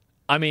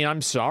 I mean,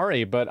 I'm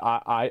sorry, but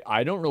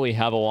I don't really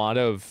have a lot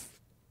of,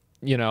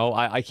 you know,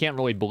 I can't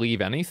really believe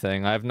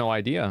anything. I have no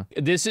idea.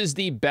 This is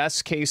the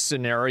best case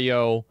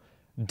scenario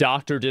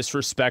Dr.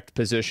 Disrespect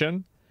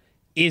position,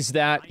 is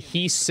that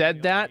he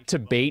said that to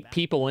bait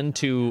people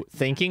into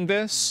thinking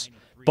this,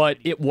 but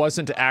it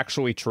wasn't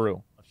actually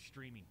true.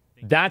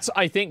 That's,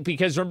 I think,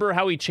 because remember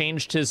how he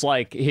changed his,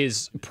 like,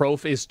 his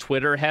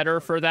Twitter header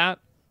for that?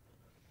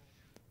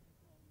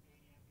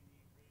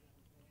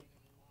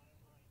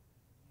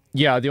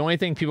 Yeah, the only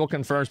thing people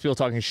confirm is people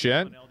talking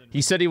shit.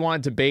 He said he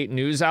wanted to bait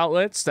news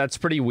outlets. That's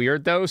pretty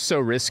weird, though. So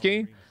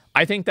risky.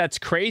 I think that's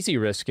crazy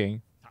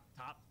risky.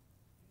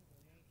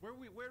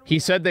 He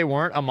said they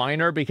weren't a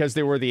minor because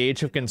they were the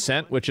age of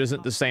consent, which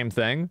isn't the same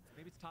thing.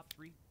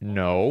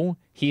 No.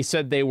 He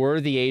said they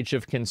were the age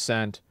of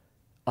consent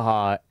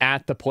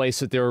at the place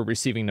that they were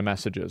receiving the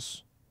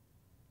messages.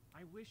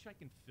 I wish I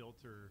can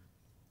filter.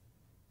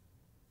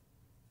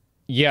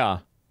 Yeah.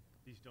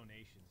 These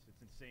donations.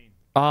 It's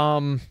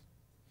insane.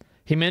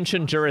 He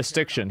mentioned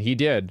jurisdiction. He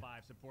did.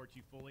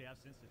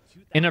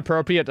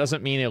 Inappropriate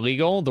doesn't mean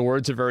illegal. The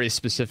words are very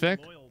specific.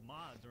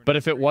 But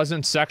if it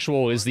wasn't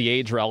sexual, is the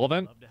age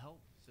relevant?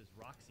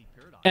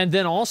 And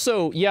then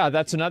also, yeah,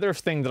 that's another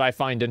thing that I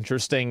find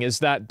interesting, is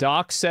that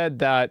Doc said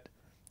that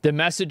the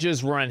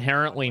messages were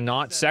inherently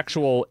not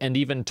sexual, and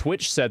even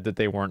Twitch said that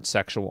they weren't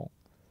sexual.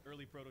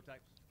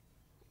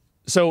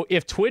 So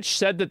if Twitch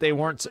said that they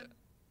weren't...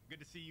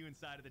 Good to see you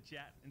inside of the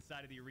chat,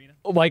 inside of the arena.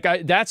 Like,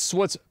 that's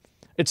what's...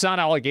 It's not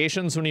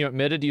allegations when you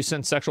admitted you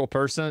sent sexual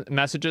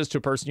messages to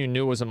a person you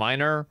knew was a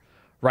minor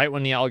right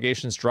when the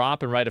allegations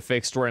drop and write a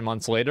fake story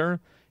months later.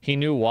 He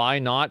knew why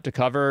not to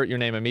cover your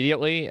name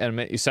immediately and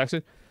admit you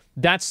sexted.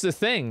 That's the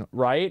thing,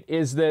 right?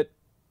 Is that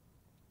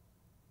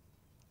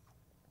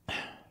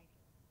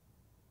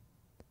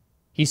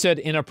he said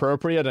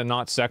inappropriate and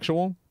not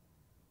sexual.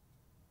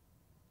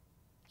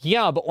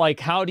 Yeah, but like,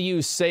 how do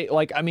you say,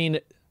 like, I mean...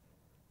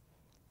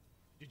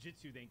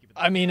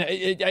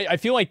 I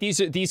feel like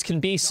these can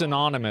be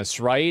synonymous,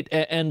 right?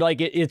 And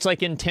like it's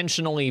like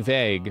intentionally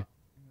vague.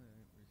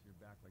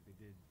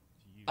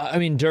 I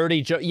mean,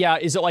 dirty joke. Yeah,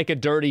 is it like a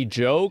dirty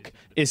joke?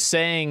 Is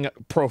saying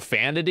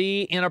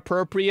profanity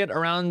inappropriate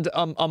around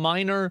a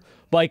minor?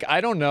 Like,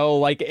 I don't know.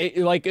 Like,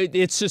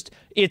 it's just,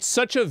 it's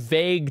such a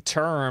vague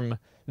term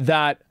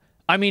that,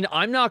 I mean,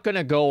 I'm not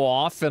gonna go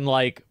off and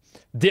like,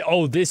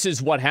 oh, this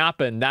is what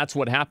happened. That's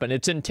what happened.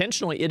 It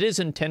is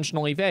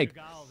intentionally vague.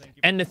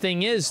 And the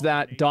thing is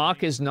that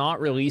Doc is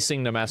not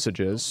releasing the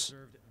messages.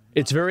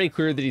 It's very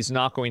clear that he's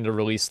not going to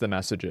release the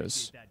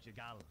messages.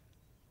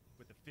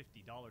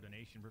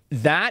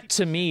 That,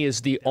 to me,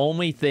 is the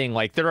only thing.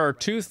 Like, there are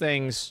two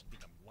things.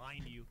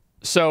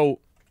 So,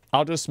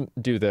 I'll just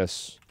do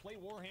this. Play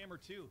Warhammer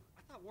 2.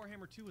 I thought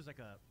Warhammer 2 was like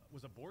a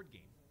board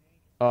game.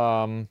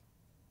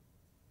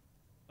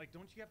 Like,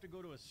 don't you have to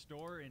go to a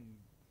store and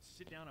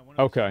sit down on one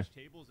of those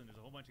tables and there's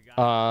a whole bunch of guys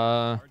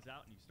cards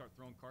out and you start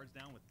throwing cards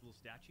down with little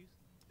statues?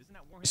 Isn't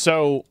that Warhammer?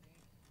 So,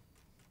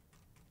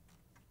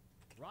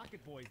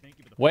 Rocket Boy, thank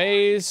you for the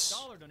ways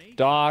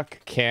Doc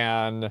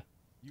can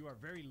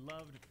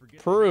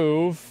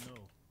prove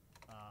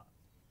I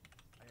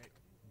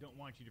don't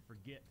want you to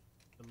forget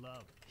the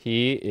love.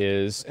 He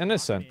is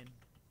innocent.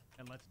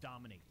 And let's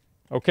dominate.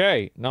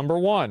 Okay, number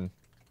one.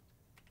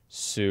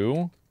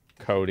 Sue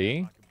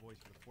Cody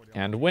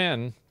and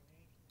win.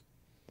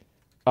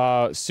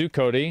 Sue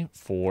Cody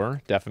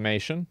for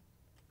defamation.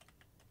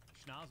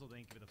 Schnozzle,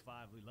 thank you for the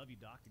 5. We love you,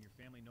 Doc, and your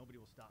family. Nobody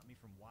will stop me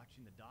from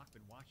watching the Doc.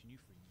 Been watching you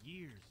for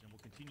years, and will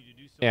continue to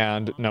do so.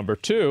 And number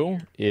 2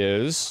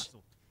 is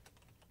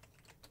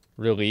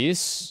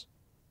release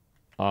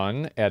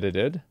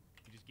unedited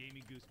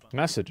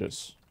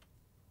messages.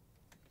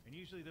 And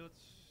usually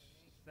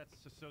that's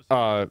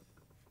associated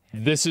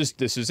this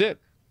is it.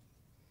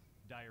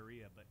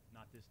 Diarrhea, but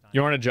not this time.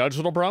 You want to judge,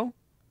 little bro?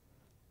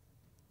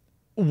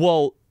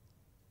 Well,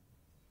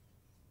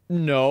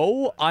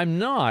 no, I'm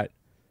not.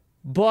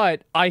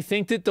 But I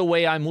think that the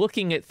way I'm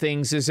looking at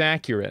things is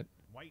accurate.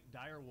 White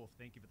Direwolf,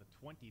 thank you for the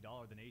 $20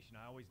 donation.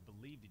 I always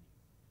believed in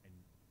you. And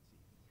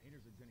see,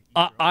 haters are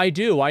gonna eat I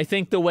do. I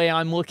think the way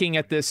I'm looking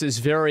at this is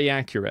very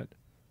accurate.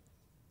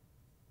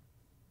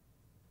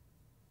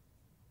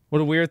 What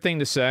a weird thing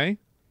to say.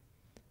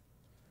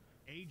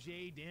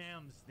 AJ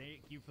Dams,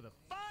 thank you for the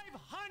 $500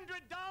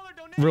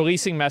 donation.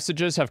 Releasing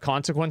messages have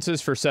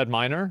consequences for said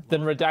minor?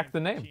 Then redact the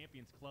name.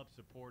 Champions Club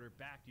supporter,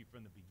 backed you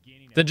from the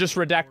beginning. Then just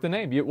redact the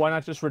name. Why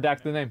not just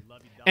redact the name?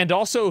 And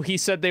also, he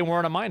said they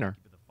weren't a minor.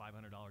 For the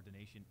 $500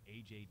 donation,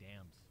 AJ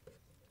Dams.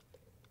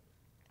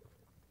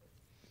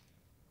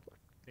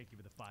 Thank you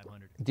for the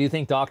 500. Do you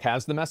think Doc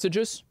has the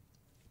messages?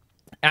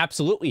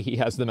 Absolutely, he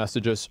has the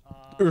messages.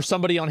 Or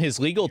somebody on his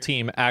legal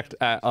team has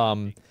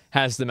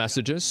the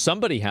messages.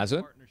 Somebody has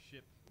it.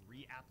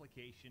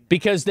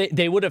 Because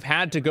they would have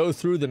had to go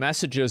through the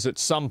messages at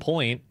some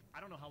point.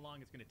 I don't know how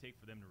long it's going to take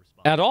for them to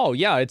respond. At all,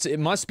 yeah. It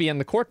must be in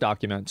the court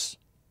documents.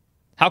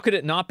 How could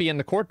it not be in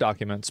the court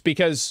documents?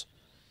 Because,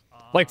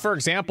 like, for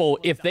example,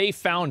 if they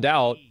found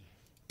out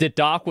that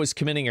Doc was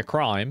committing a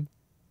crime,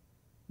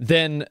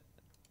 then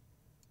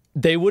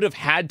they would have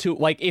had to,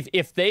 like,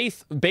 if they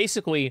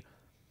basically...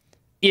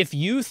 If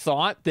you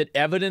thought that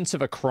evidence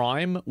of a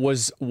crime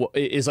is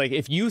like,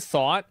 if you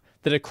thought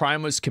that a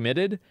crime was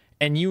committed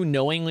and you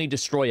knowingly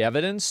destroy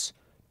evidence,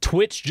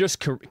 Twitch just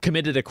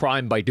committed a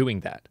crime by doing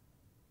that.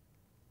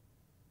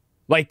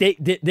 Like,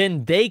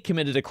 then they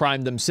committed a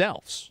crime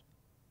themselves.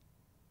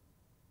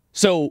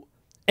 So,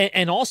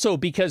 and also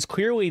because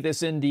clearly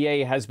this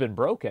NDA has been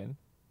broken,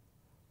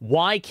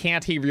 why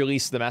can't he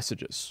release the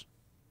messages?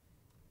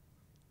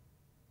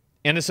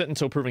 Innocent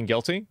until proven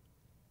guilty?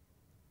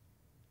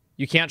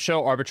 You can't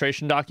show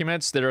arbitration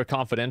documents that are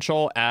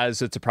confidential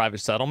as it's a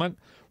private settlement.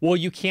 Well,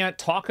 you can't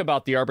talk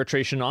about the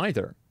arbitration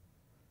either.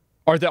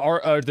 Are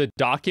the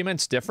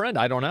documents different?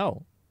 I don't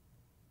know.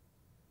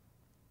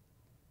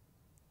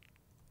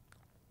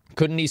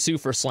 Couldn't he sue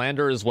for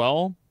slander as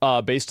well?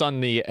 Based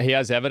on he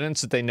has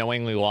evidence that they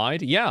knowingly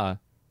lied? Yeah.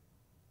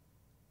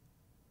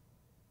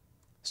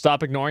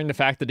 Stop ignoring the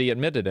fact that he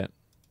admitted it.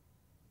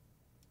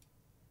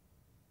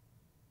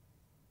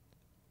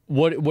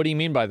 What do you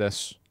mean by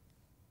this?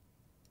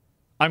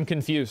 I'm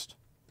confused.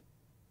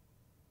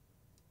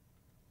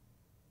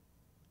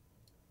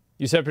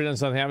 You said pretend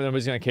something happened,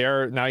 nobody's going to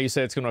care. Now you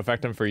say it's going to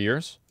affect him for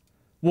years?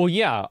 Well,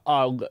 yeah.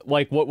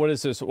 Like, what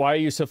is this? Why are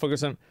you so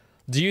focused on...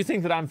 Do you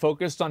think that I'm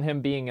focused on him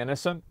being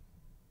innocent?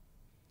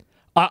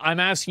 I'm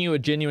asking you a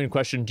genuine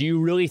question. Do you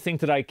really think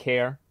that I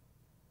care?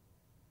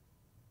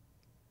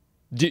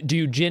 Do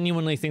you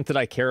genuinely think that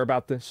I care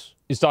about this?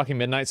 He's talking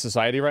Midnight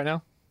Society right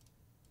now?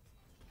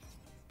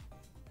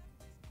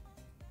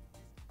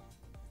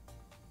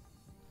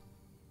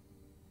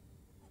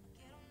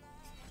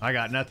 I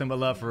got nothing but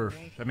love for...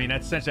 I mean,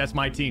 that's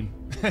my team.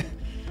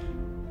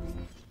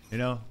 You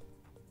know?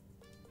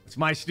 It's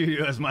my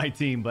studio, it's my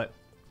team, but...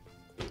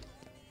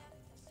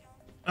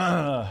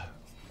 my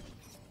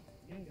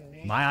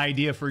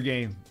idea for a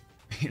game,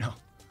 you know?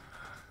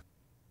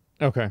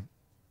 Okay.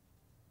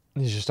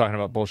 He's just talking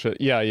about bullshit.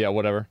 Yeah,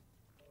 whatever.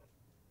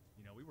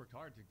 You know, we worked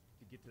hard to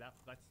get to that.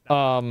 That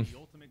was the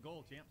ultimate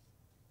goal, champs.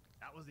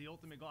 That was the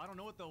ultimate goal. I don't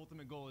know what the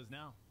ultimate goal is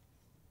now.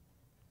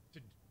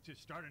 To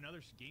start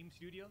another game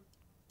studio?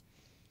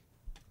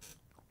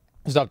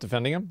 Stop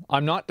defending him.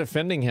 I'm not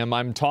defending him.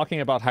 I'm talking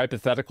about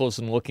hypotheticals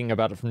and looking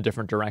about it from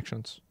different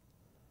directions.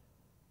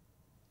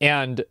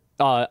 And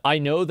I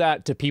know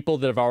that to people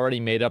that have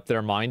already made up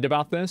their mind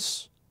about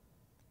this,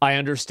 I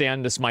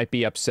understand this might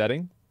be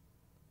upsetting.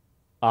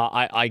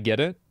 I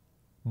get it.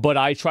 But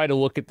I try to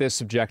look at this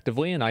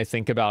subjectively and I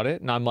think about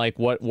it and I'm like,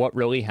 what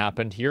really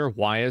happened here?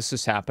 Why is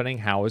this happening?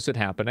 How is it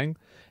happening?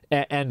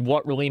 And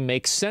what really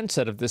makes sense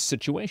out of this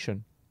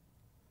situation?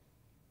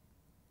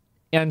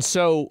 And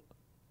so...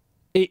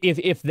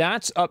 If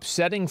that's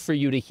upsetting for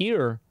you to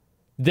hear,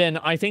 then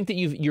I think that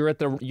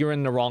you're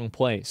in the wrong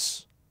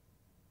place.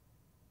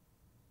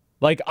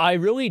 Like, I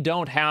really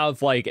don't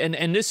have, like,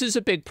 and this is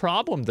a big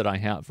problem that I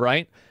have,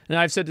 right? And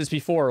I've said this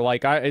before,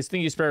 like, I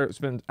think you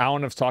spend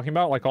Alan of talking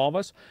about, like all of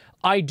us.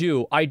 I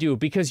do,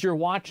 because you're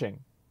watching.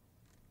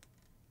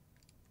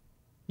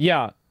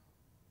 Yeah.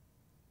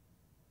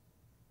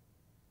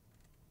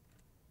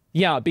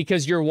 Yeah,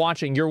 because you're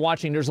watching.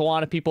 There's a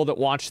lot of people that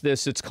watch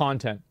this. It's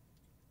content.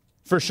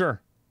 For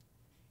sure.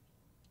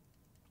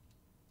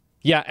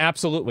 Yeah,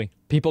 absolutely.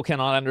 People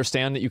cannot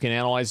understand that you can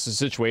analyze the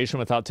situation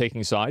without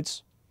taking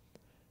sides.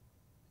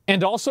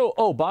 And also,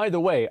 oh, by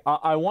the way,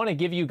 I want to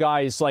give you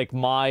guys, like,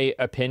 my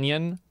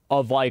opinion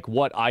of, like,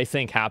 what I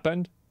think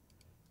happened.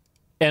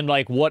 And,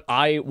 like,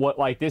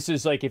 this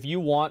is, like, if you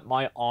want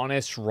my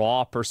honest,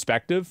 raw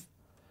perspective,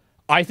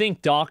 I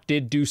think Doc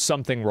did do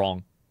something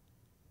wrong.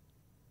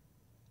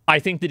 I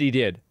think that he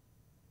did.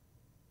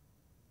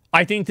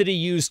 I think that he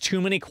used too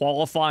many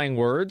qualifying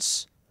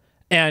words,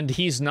 and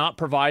he's not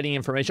providing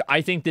information. I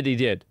think that he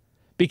did.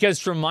 Because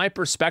from my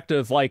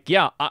perspective, like,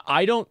 yeah,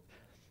 I don't...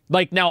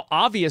 Like, now,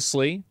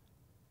 obviously,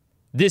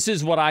 this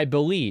is what I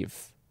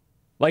believe.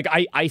 Like,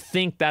 I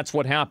think that's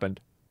what happened.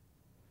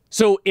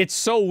 So it's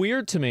so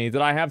weird to me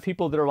that I have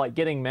people that are, like,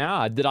 getting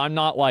mad that I'm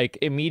not, like,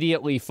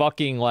 immediately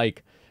fucking,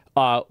 like,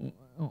 I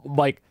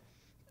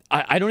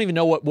don't even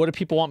know what do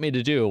people want me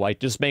to do? Like,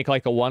 just make,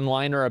 like, a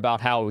one-liner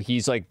about how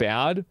he's, like,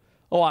 bad?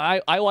 Oh,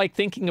 I like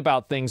thinking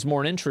about things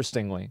more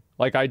interestingly.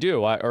 Like, I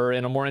do, or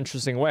in a more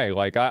interesting way.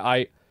 Like,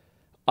 I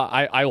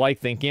like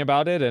thinking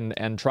about it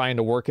and trying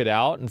to work it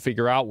out and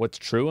figure out what's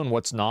true and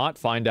what's not,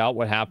 find out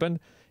what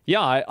happened.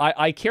 Yeah,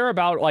 I care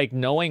about, like,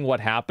 knowing what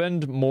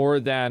happened more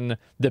than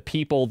the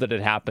people that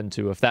it happened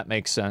to, if that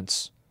makes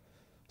sense.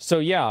 So,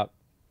 yeah.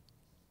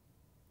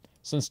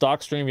 Since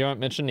Doc's stream, you haven't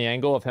mentioned the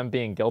angle of him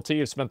being guilty.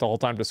 You've spent the whole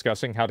time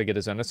discussing how to get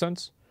his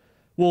innocence.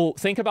 Well,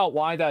 think about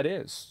why that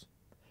is.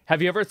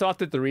 Have you ever thought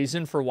that the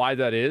reason for why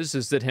that is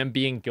that him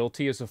being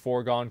guilty is a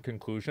foregone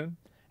conclusion?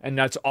 And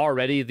that's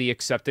already the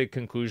accepted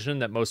conclusion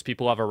that most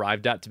people have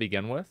arrived at to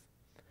begin with?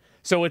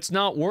 So it's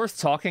not worth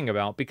talking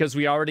about because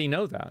we already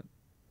know that.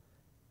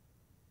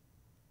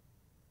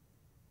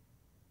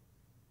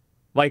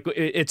 Like,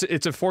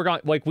 it's a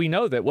foregone... Like, we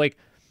know that. Like,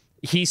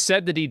 he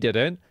said that he did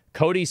it.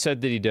 Cody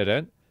said that he did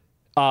it.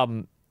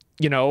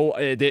 You know,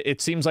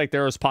 it seems like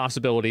there is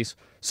possibilities.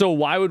 So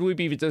why would we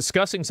be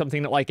discussing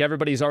something that, like,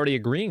 everybody's already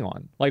agreeing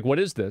on? Like, what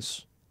is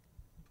this?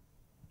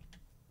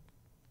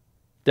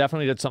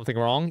 Definitely did something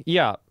wrong.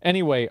 Yeah.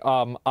 Anyway,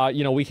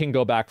 you know, we can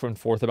go back and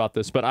forth about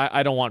this, but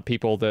I don't want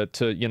people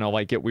to, you know,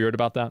 like, get weird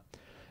about that.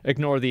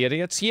 Ignore the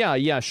idiots.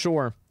 Yeah,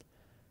 sure.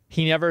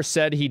 He never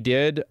said he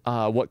did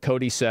what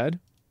Cody said.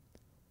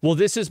 Well,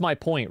 this is my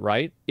point,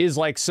 right? Is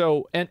like,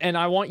 so, and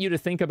I want you to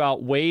think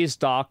about ways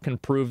Doc can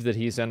prove that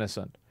he's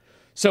innocent.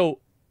 So,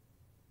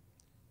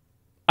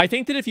 I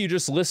think that if you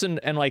just listen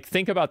and, like,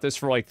 think about this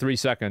for, like, 3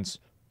 seconds,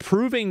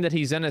 proving that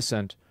he's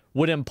innocent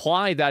would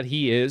imply that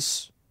he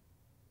is...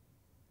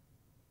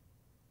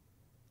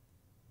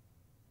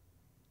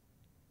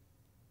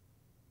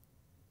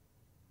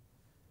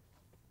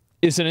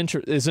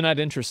 Isn't that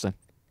interesting?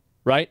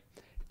 Right?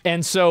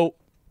 And so...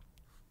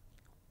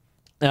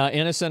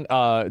 innocent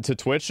to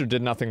Twitch who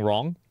did nothing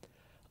wrong.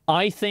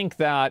 I think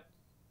that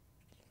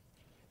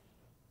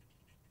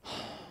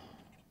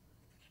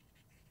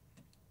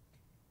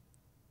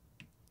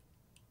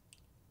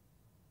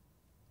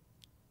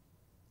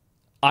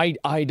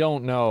I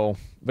don't know,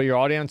 but your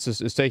audience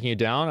is taking you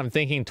down. I'm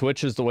thinking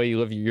Twitch is the way you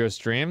live your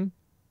stream.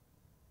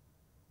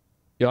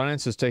 The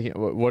audience is taking...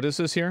 What is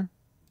this here?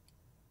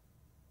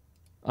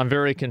 I'm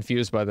very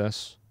confused by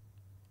this.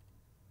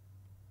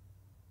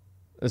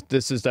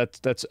 It's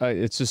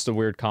just a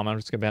weird comment. I'm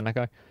just gonna ban that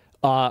guy.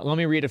 Let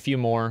me read a few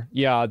more.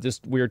 Yeah,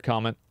 just weird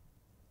comment.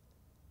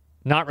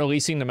 Not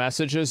releasing the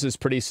messages is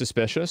pretty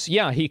suspicious.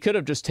 Yeah, he could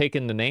have just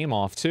taken the name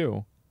off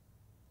too.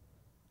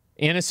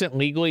 Innocent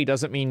legally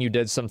doesn't mean you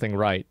did something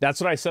right. That's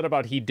what I said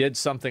about he did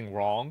something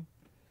wrong,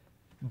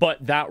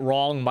 but that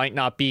wrong might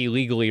not be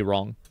legally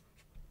wrong.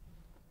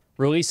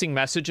 Releasing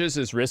messages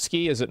is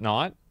risky, is it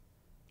not?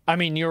 I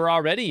mean, you're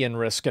already in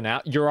risk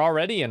and you're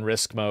already in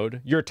risk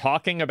mode. You're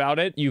talking about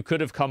it. You could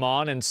have come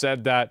on and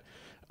said that,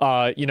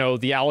 you know,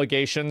 the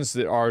allegations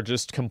that are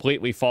just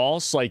completely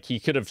false. Like, he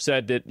could have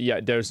said that,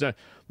 yeah, there's no,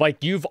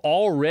 like, you've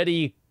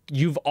already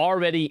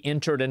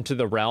entered into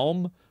the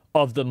realm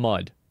of the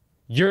mud.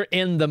 You're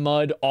in the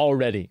mud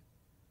already.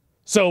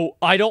 So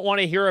I don't want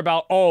to hear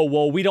about, oh,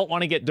 well, we don't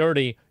want to get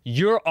dirty.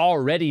 You're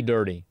already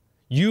dirty.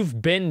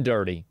 You've been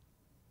dirty.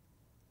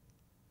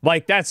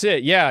 Like, that's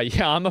it. Yeah,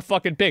 I'm a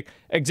fucking pig.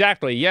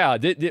 Exactly, yeah.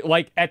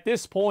 Like, at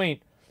this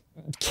point,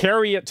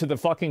 carry it to the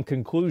fucking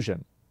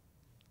conclusion.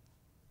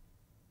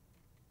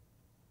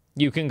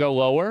 You can go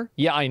lower?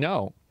 Yeah, I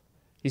know.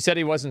 He said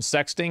he wasn't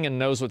sexting and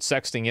knows what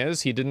sexting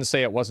is. He didn't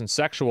say it wasn't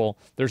sexual.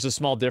 There's a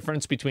small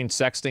difference between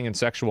sexting and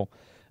sexual.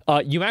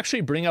 You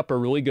actually bring up a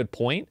really good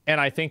point, and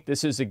I think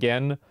this is,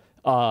 again,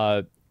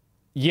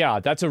 yeah,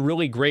 that's a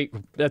really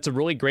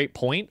great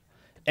point.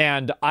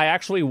 And I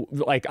actually,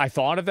 like, I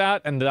thought of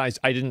that, and then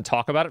I didn't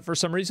talk about it for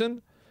some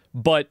reason.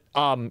 But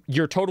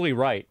you're totally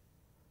right.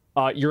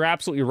 You're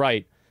absolutely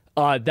right.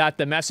 That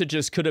the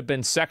messages could have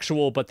been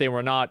sexual, but they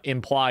were not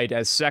implied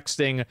as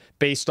sexting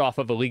based off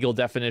of a legal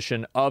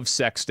definition of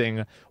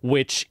sexting,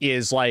 which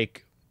is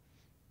like,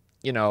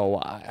 you know,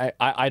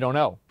 I don't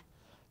know.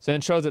 So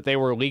it shows that they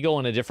were legal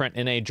in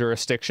a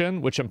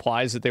jurisdiction, which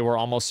implies that they were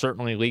almost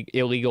certainly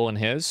illegal in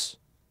his.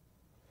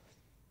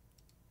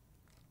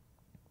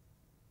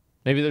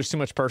 Maybe there's too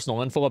much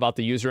personal info about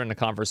the user in the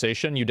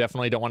conversation. You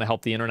definitely don't want to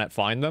help the internet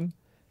find them.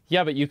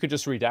 Yeah, but you could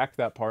just redact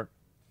that part.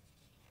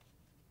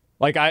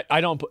 Like, I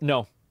don't...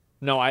 No.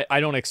 No, I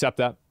don't accept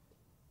that.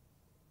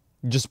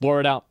 Just blur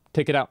it out.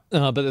 Take it out.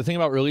 But the thing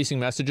about releasing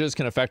messages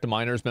can affect a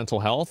minor's mental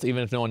health,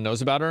 even if no one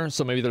knows about her.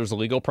 So maybe there's a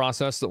legal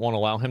process that won't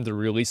allow him to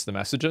release the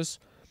messages.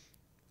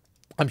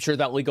 I'm sure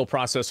that legal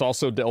process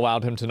also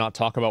allowed him to not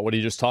talk about what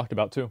he just talked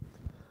about, too.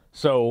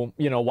 So,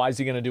 you know, why is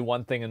he going to do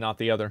one thing and not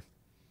the other?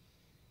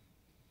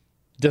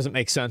 Doesn't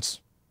make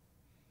sense.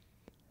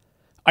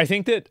 I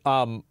think that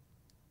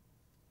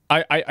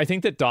I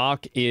think that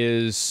Doc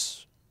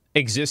is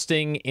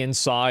existing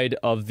inside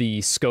of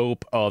the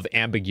scope of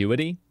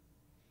ambiguity,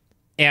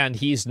 and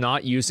he's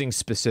not using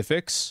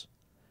specifics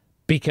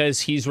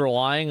because he's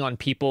relying on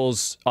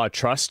people's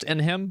trust in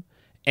him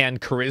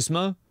and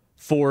charisma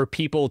for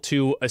people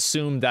to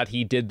assume that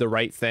he did the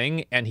right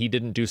thing and he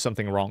didn't do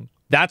something wrong.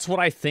 That's what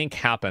I think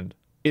happened,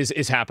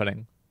 is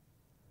happening.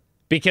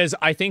 Because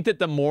I think that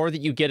the more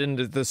that you get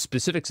into the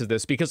specifics of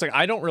this, because like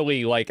I don't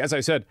really, like, as I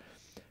said,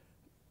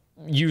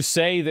 you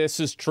say this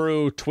is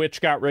true,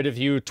 Twitch got rid of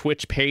you,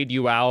 Twitch paid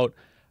you out.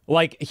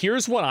 Like,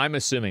 here's what I'm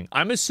assuming.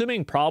 I'm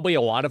assuming probably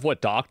a lot of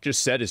what Doc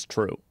just said is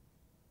true.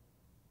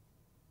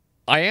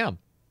 I am.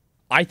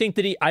 I think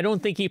that I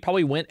don't think he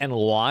probably went and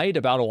lied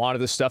about a lot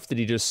of the stuff that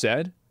he just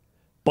said.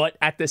 But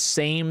at the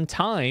same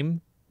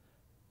time,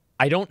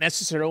 I don't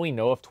necessarily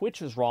know if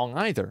Twitch is wrong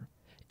either.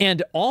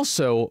 And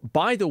also,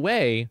 by the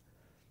way,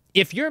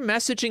 if you're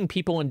messaging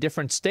people in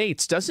different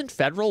states, doesn't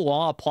federal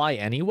law apply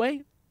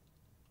anyway?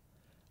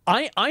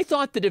 I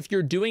thought that if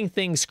you're doing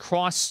things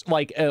across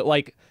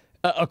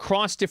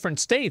different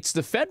states,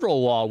 the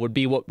federal law would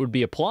be what would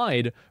be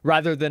applied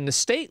rather than the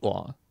state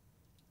law.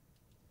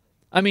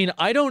 I mean,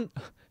 I don't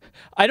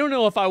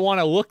know if I want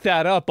to look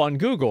that up on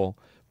Google,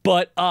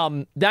 but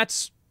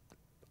that's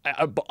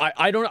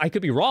I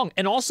could be wrong.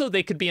 And also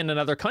they could be in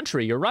another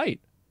country. You're right.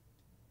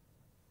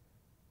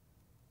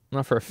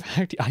 Not for a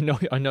fact. I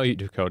know you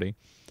do, Cody.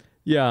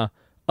 Yeah.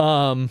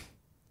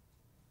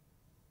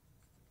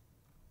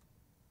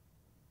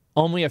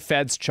 Only if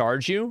feds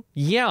charge you?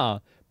 Yeah.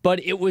 But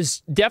it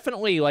was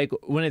definitely like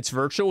when it's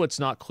virtual,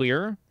 it's not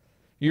clear.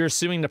 You're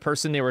assuming the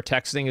person they were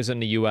texting is in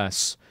the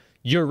US.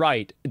 You're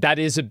right. That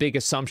is a big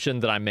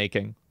assumption that I'm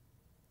making.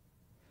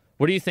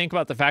 What do you think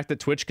about the fact that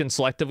Twitch can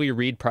selectively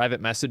read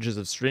private messages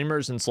of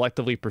streamers and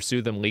selectively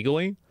pursue them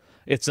legally?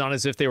 It's not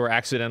as if they were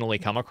accidentally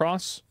come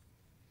across.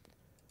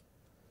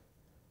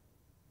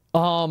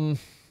 What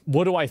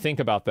do I think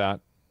about that?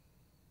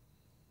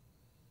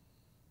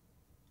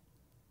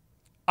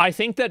 I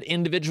think that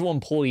individual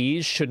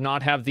employees should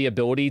not have the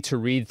ability to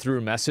read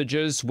through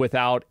messages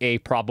without a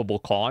probable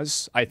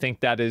cause. I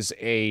think that is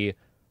it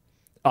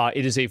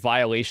is a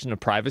violation of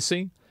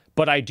privacy.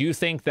 But I do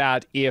think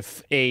that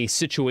if a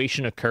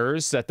situation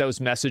occurs, that those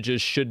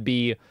messages should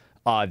be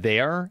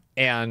there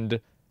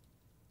and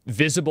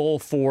visible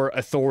for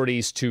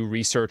authorities to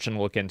research and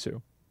look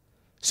into.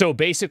 So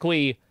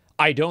basically,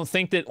 I don't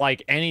think that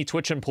like any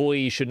Twitch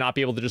employee should not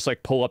be able to just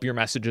like pull up your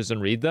messages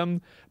and read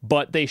them,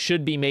 but they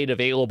should be made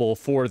available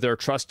for their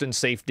trust and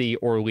safety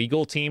or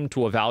legal team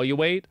to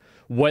evaluate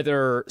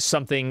whether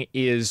something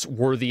is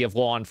worthy of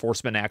law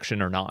enforcement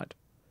action or not.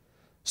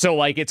 So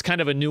like it's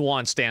kind of a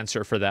nuanced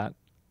answer for that.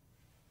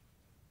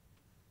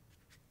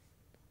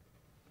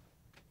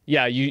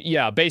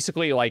 Yeah,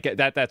 basically like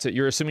that's it.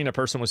 You're assuming the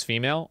person was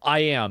female? I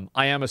am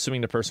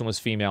assuming the person was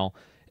female.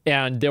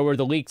 And there were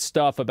the leaked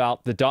stuff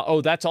about the dog.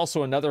 Oh, that's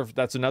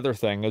another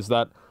thing, is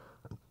that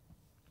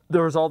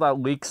there was all that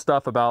leaked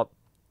stuff about,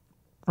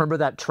 remember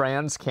that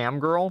trans cam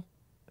girl?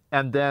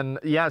 And then,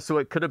 yeah, so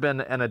it could have been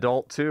an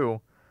adult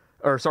too.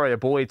 Or sorry, a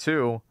boy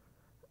too.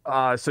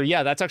 So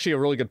yeah, that's actually a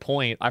really good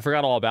point. I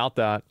forgot all about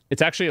that.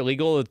 It's actually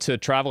illegal to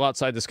travel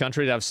outside this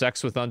country to have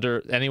sex with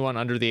anyone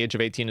under the age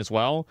of 18 as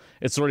well.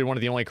 It's already one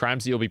of the only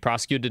crimes that you'll be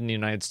prosecuted in the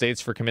United States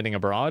for committing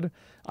abroad.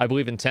 I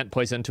believe intent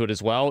plays into it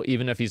as well,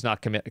 even if he's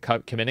not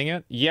committing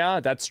it. Yeah,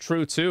 that's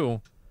true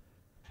too.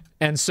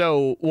 And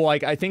so, well,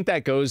 like, I think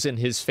that goes in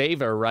his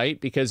favor,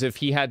 right? Because if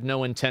he had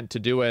no intent to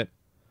do it,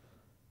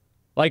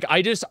 like,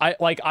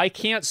 I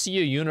can't see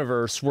a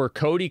universe where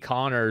Cody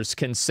Connors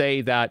can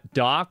say that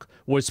Doc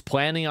was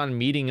planning on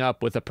meeting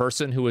up with a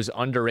person who was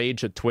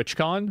underage at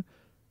TwitchCon.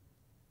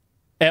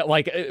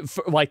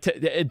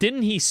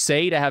 Didn't he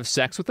say to have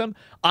sex with him?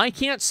 I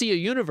can't see a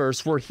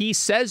universe where he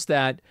says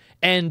that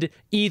and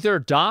either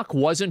Doc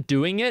wasn't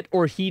doing it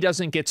or he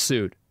doesn't get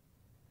sued.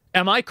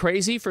 Am I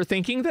crazy for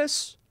thinking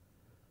this?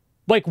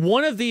 Like,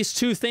 one of these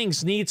two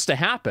things needs to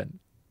happen.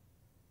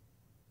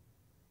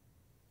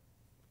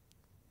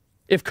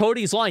 If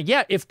Cody's lying,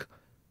 yeah, if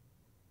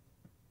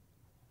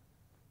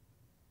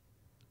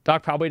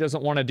Doc probably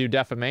doesn't want to do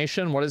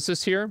defamation. What is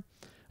this here?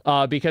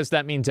 Because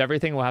that means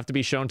everything will have to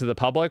be shown to the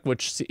public,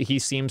 which he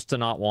seems to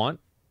not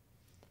want.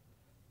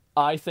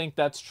 I think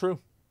that's true.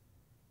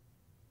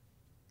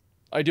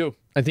 I do.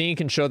 I think he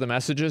can show the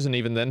messages, and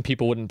even then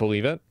people wouldn't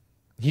believe it.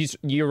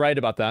 You're right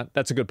about that.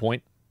 That's a good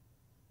point.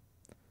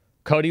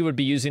 Cody would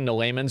be using the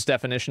layman's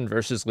definition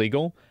versus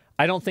legal.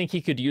 I don't think he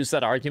could use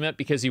that argument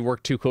because he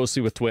worked too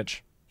closely with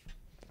Twitch.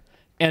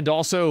 And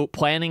also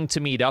planning to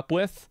meet up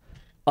with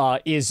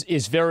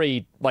is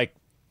very, like,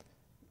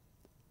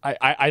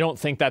 I don't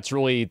think that's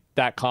really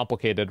that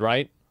complicated,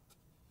 right?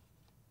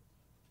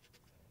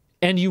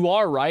 And you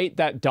are right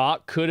that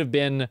Doc could have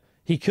been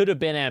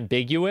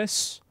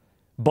ambiguous,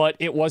 but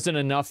it wasn't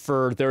enough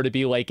for there to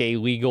be like a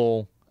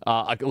legal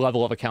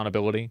level of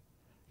accountability.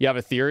 You have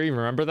a theory?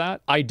 Remember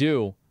that? I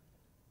do.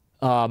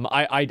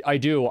 I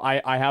do.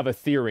 I have a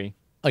theory.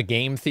 A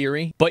game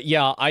theory. But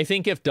yeah, I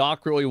think if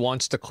Doc really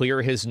wants to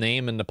clear his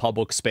name in the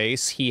public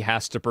space, he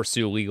has to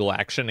pursue legal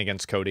action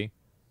against Cody.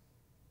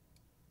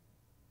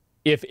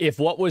 If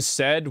what was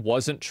said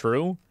wasn't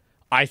true,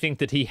 I think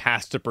that he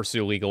has to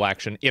pursue legal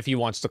action if he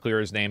wants to clear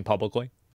his name publicly.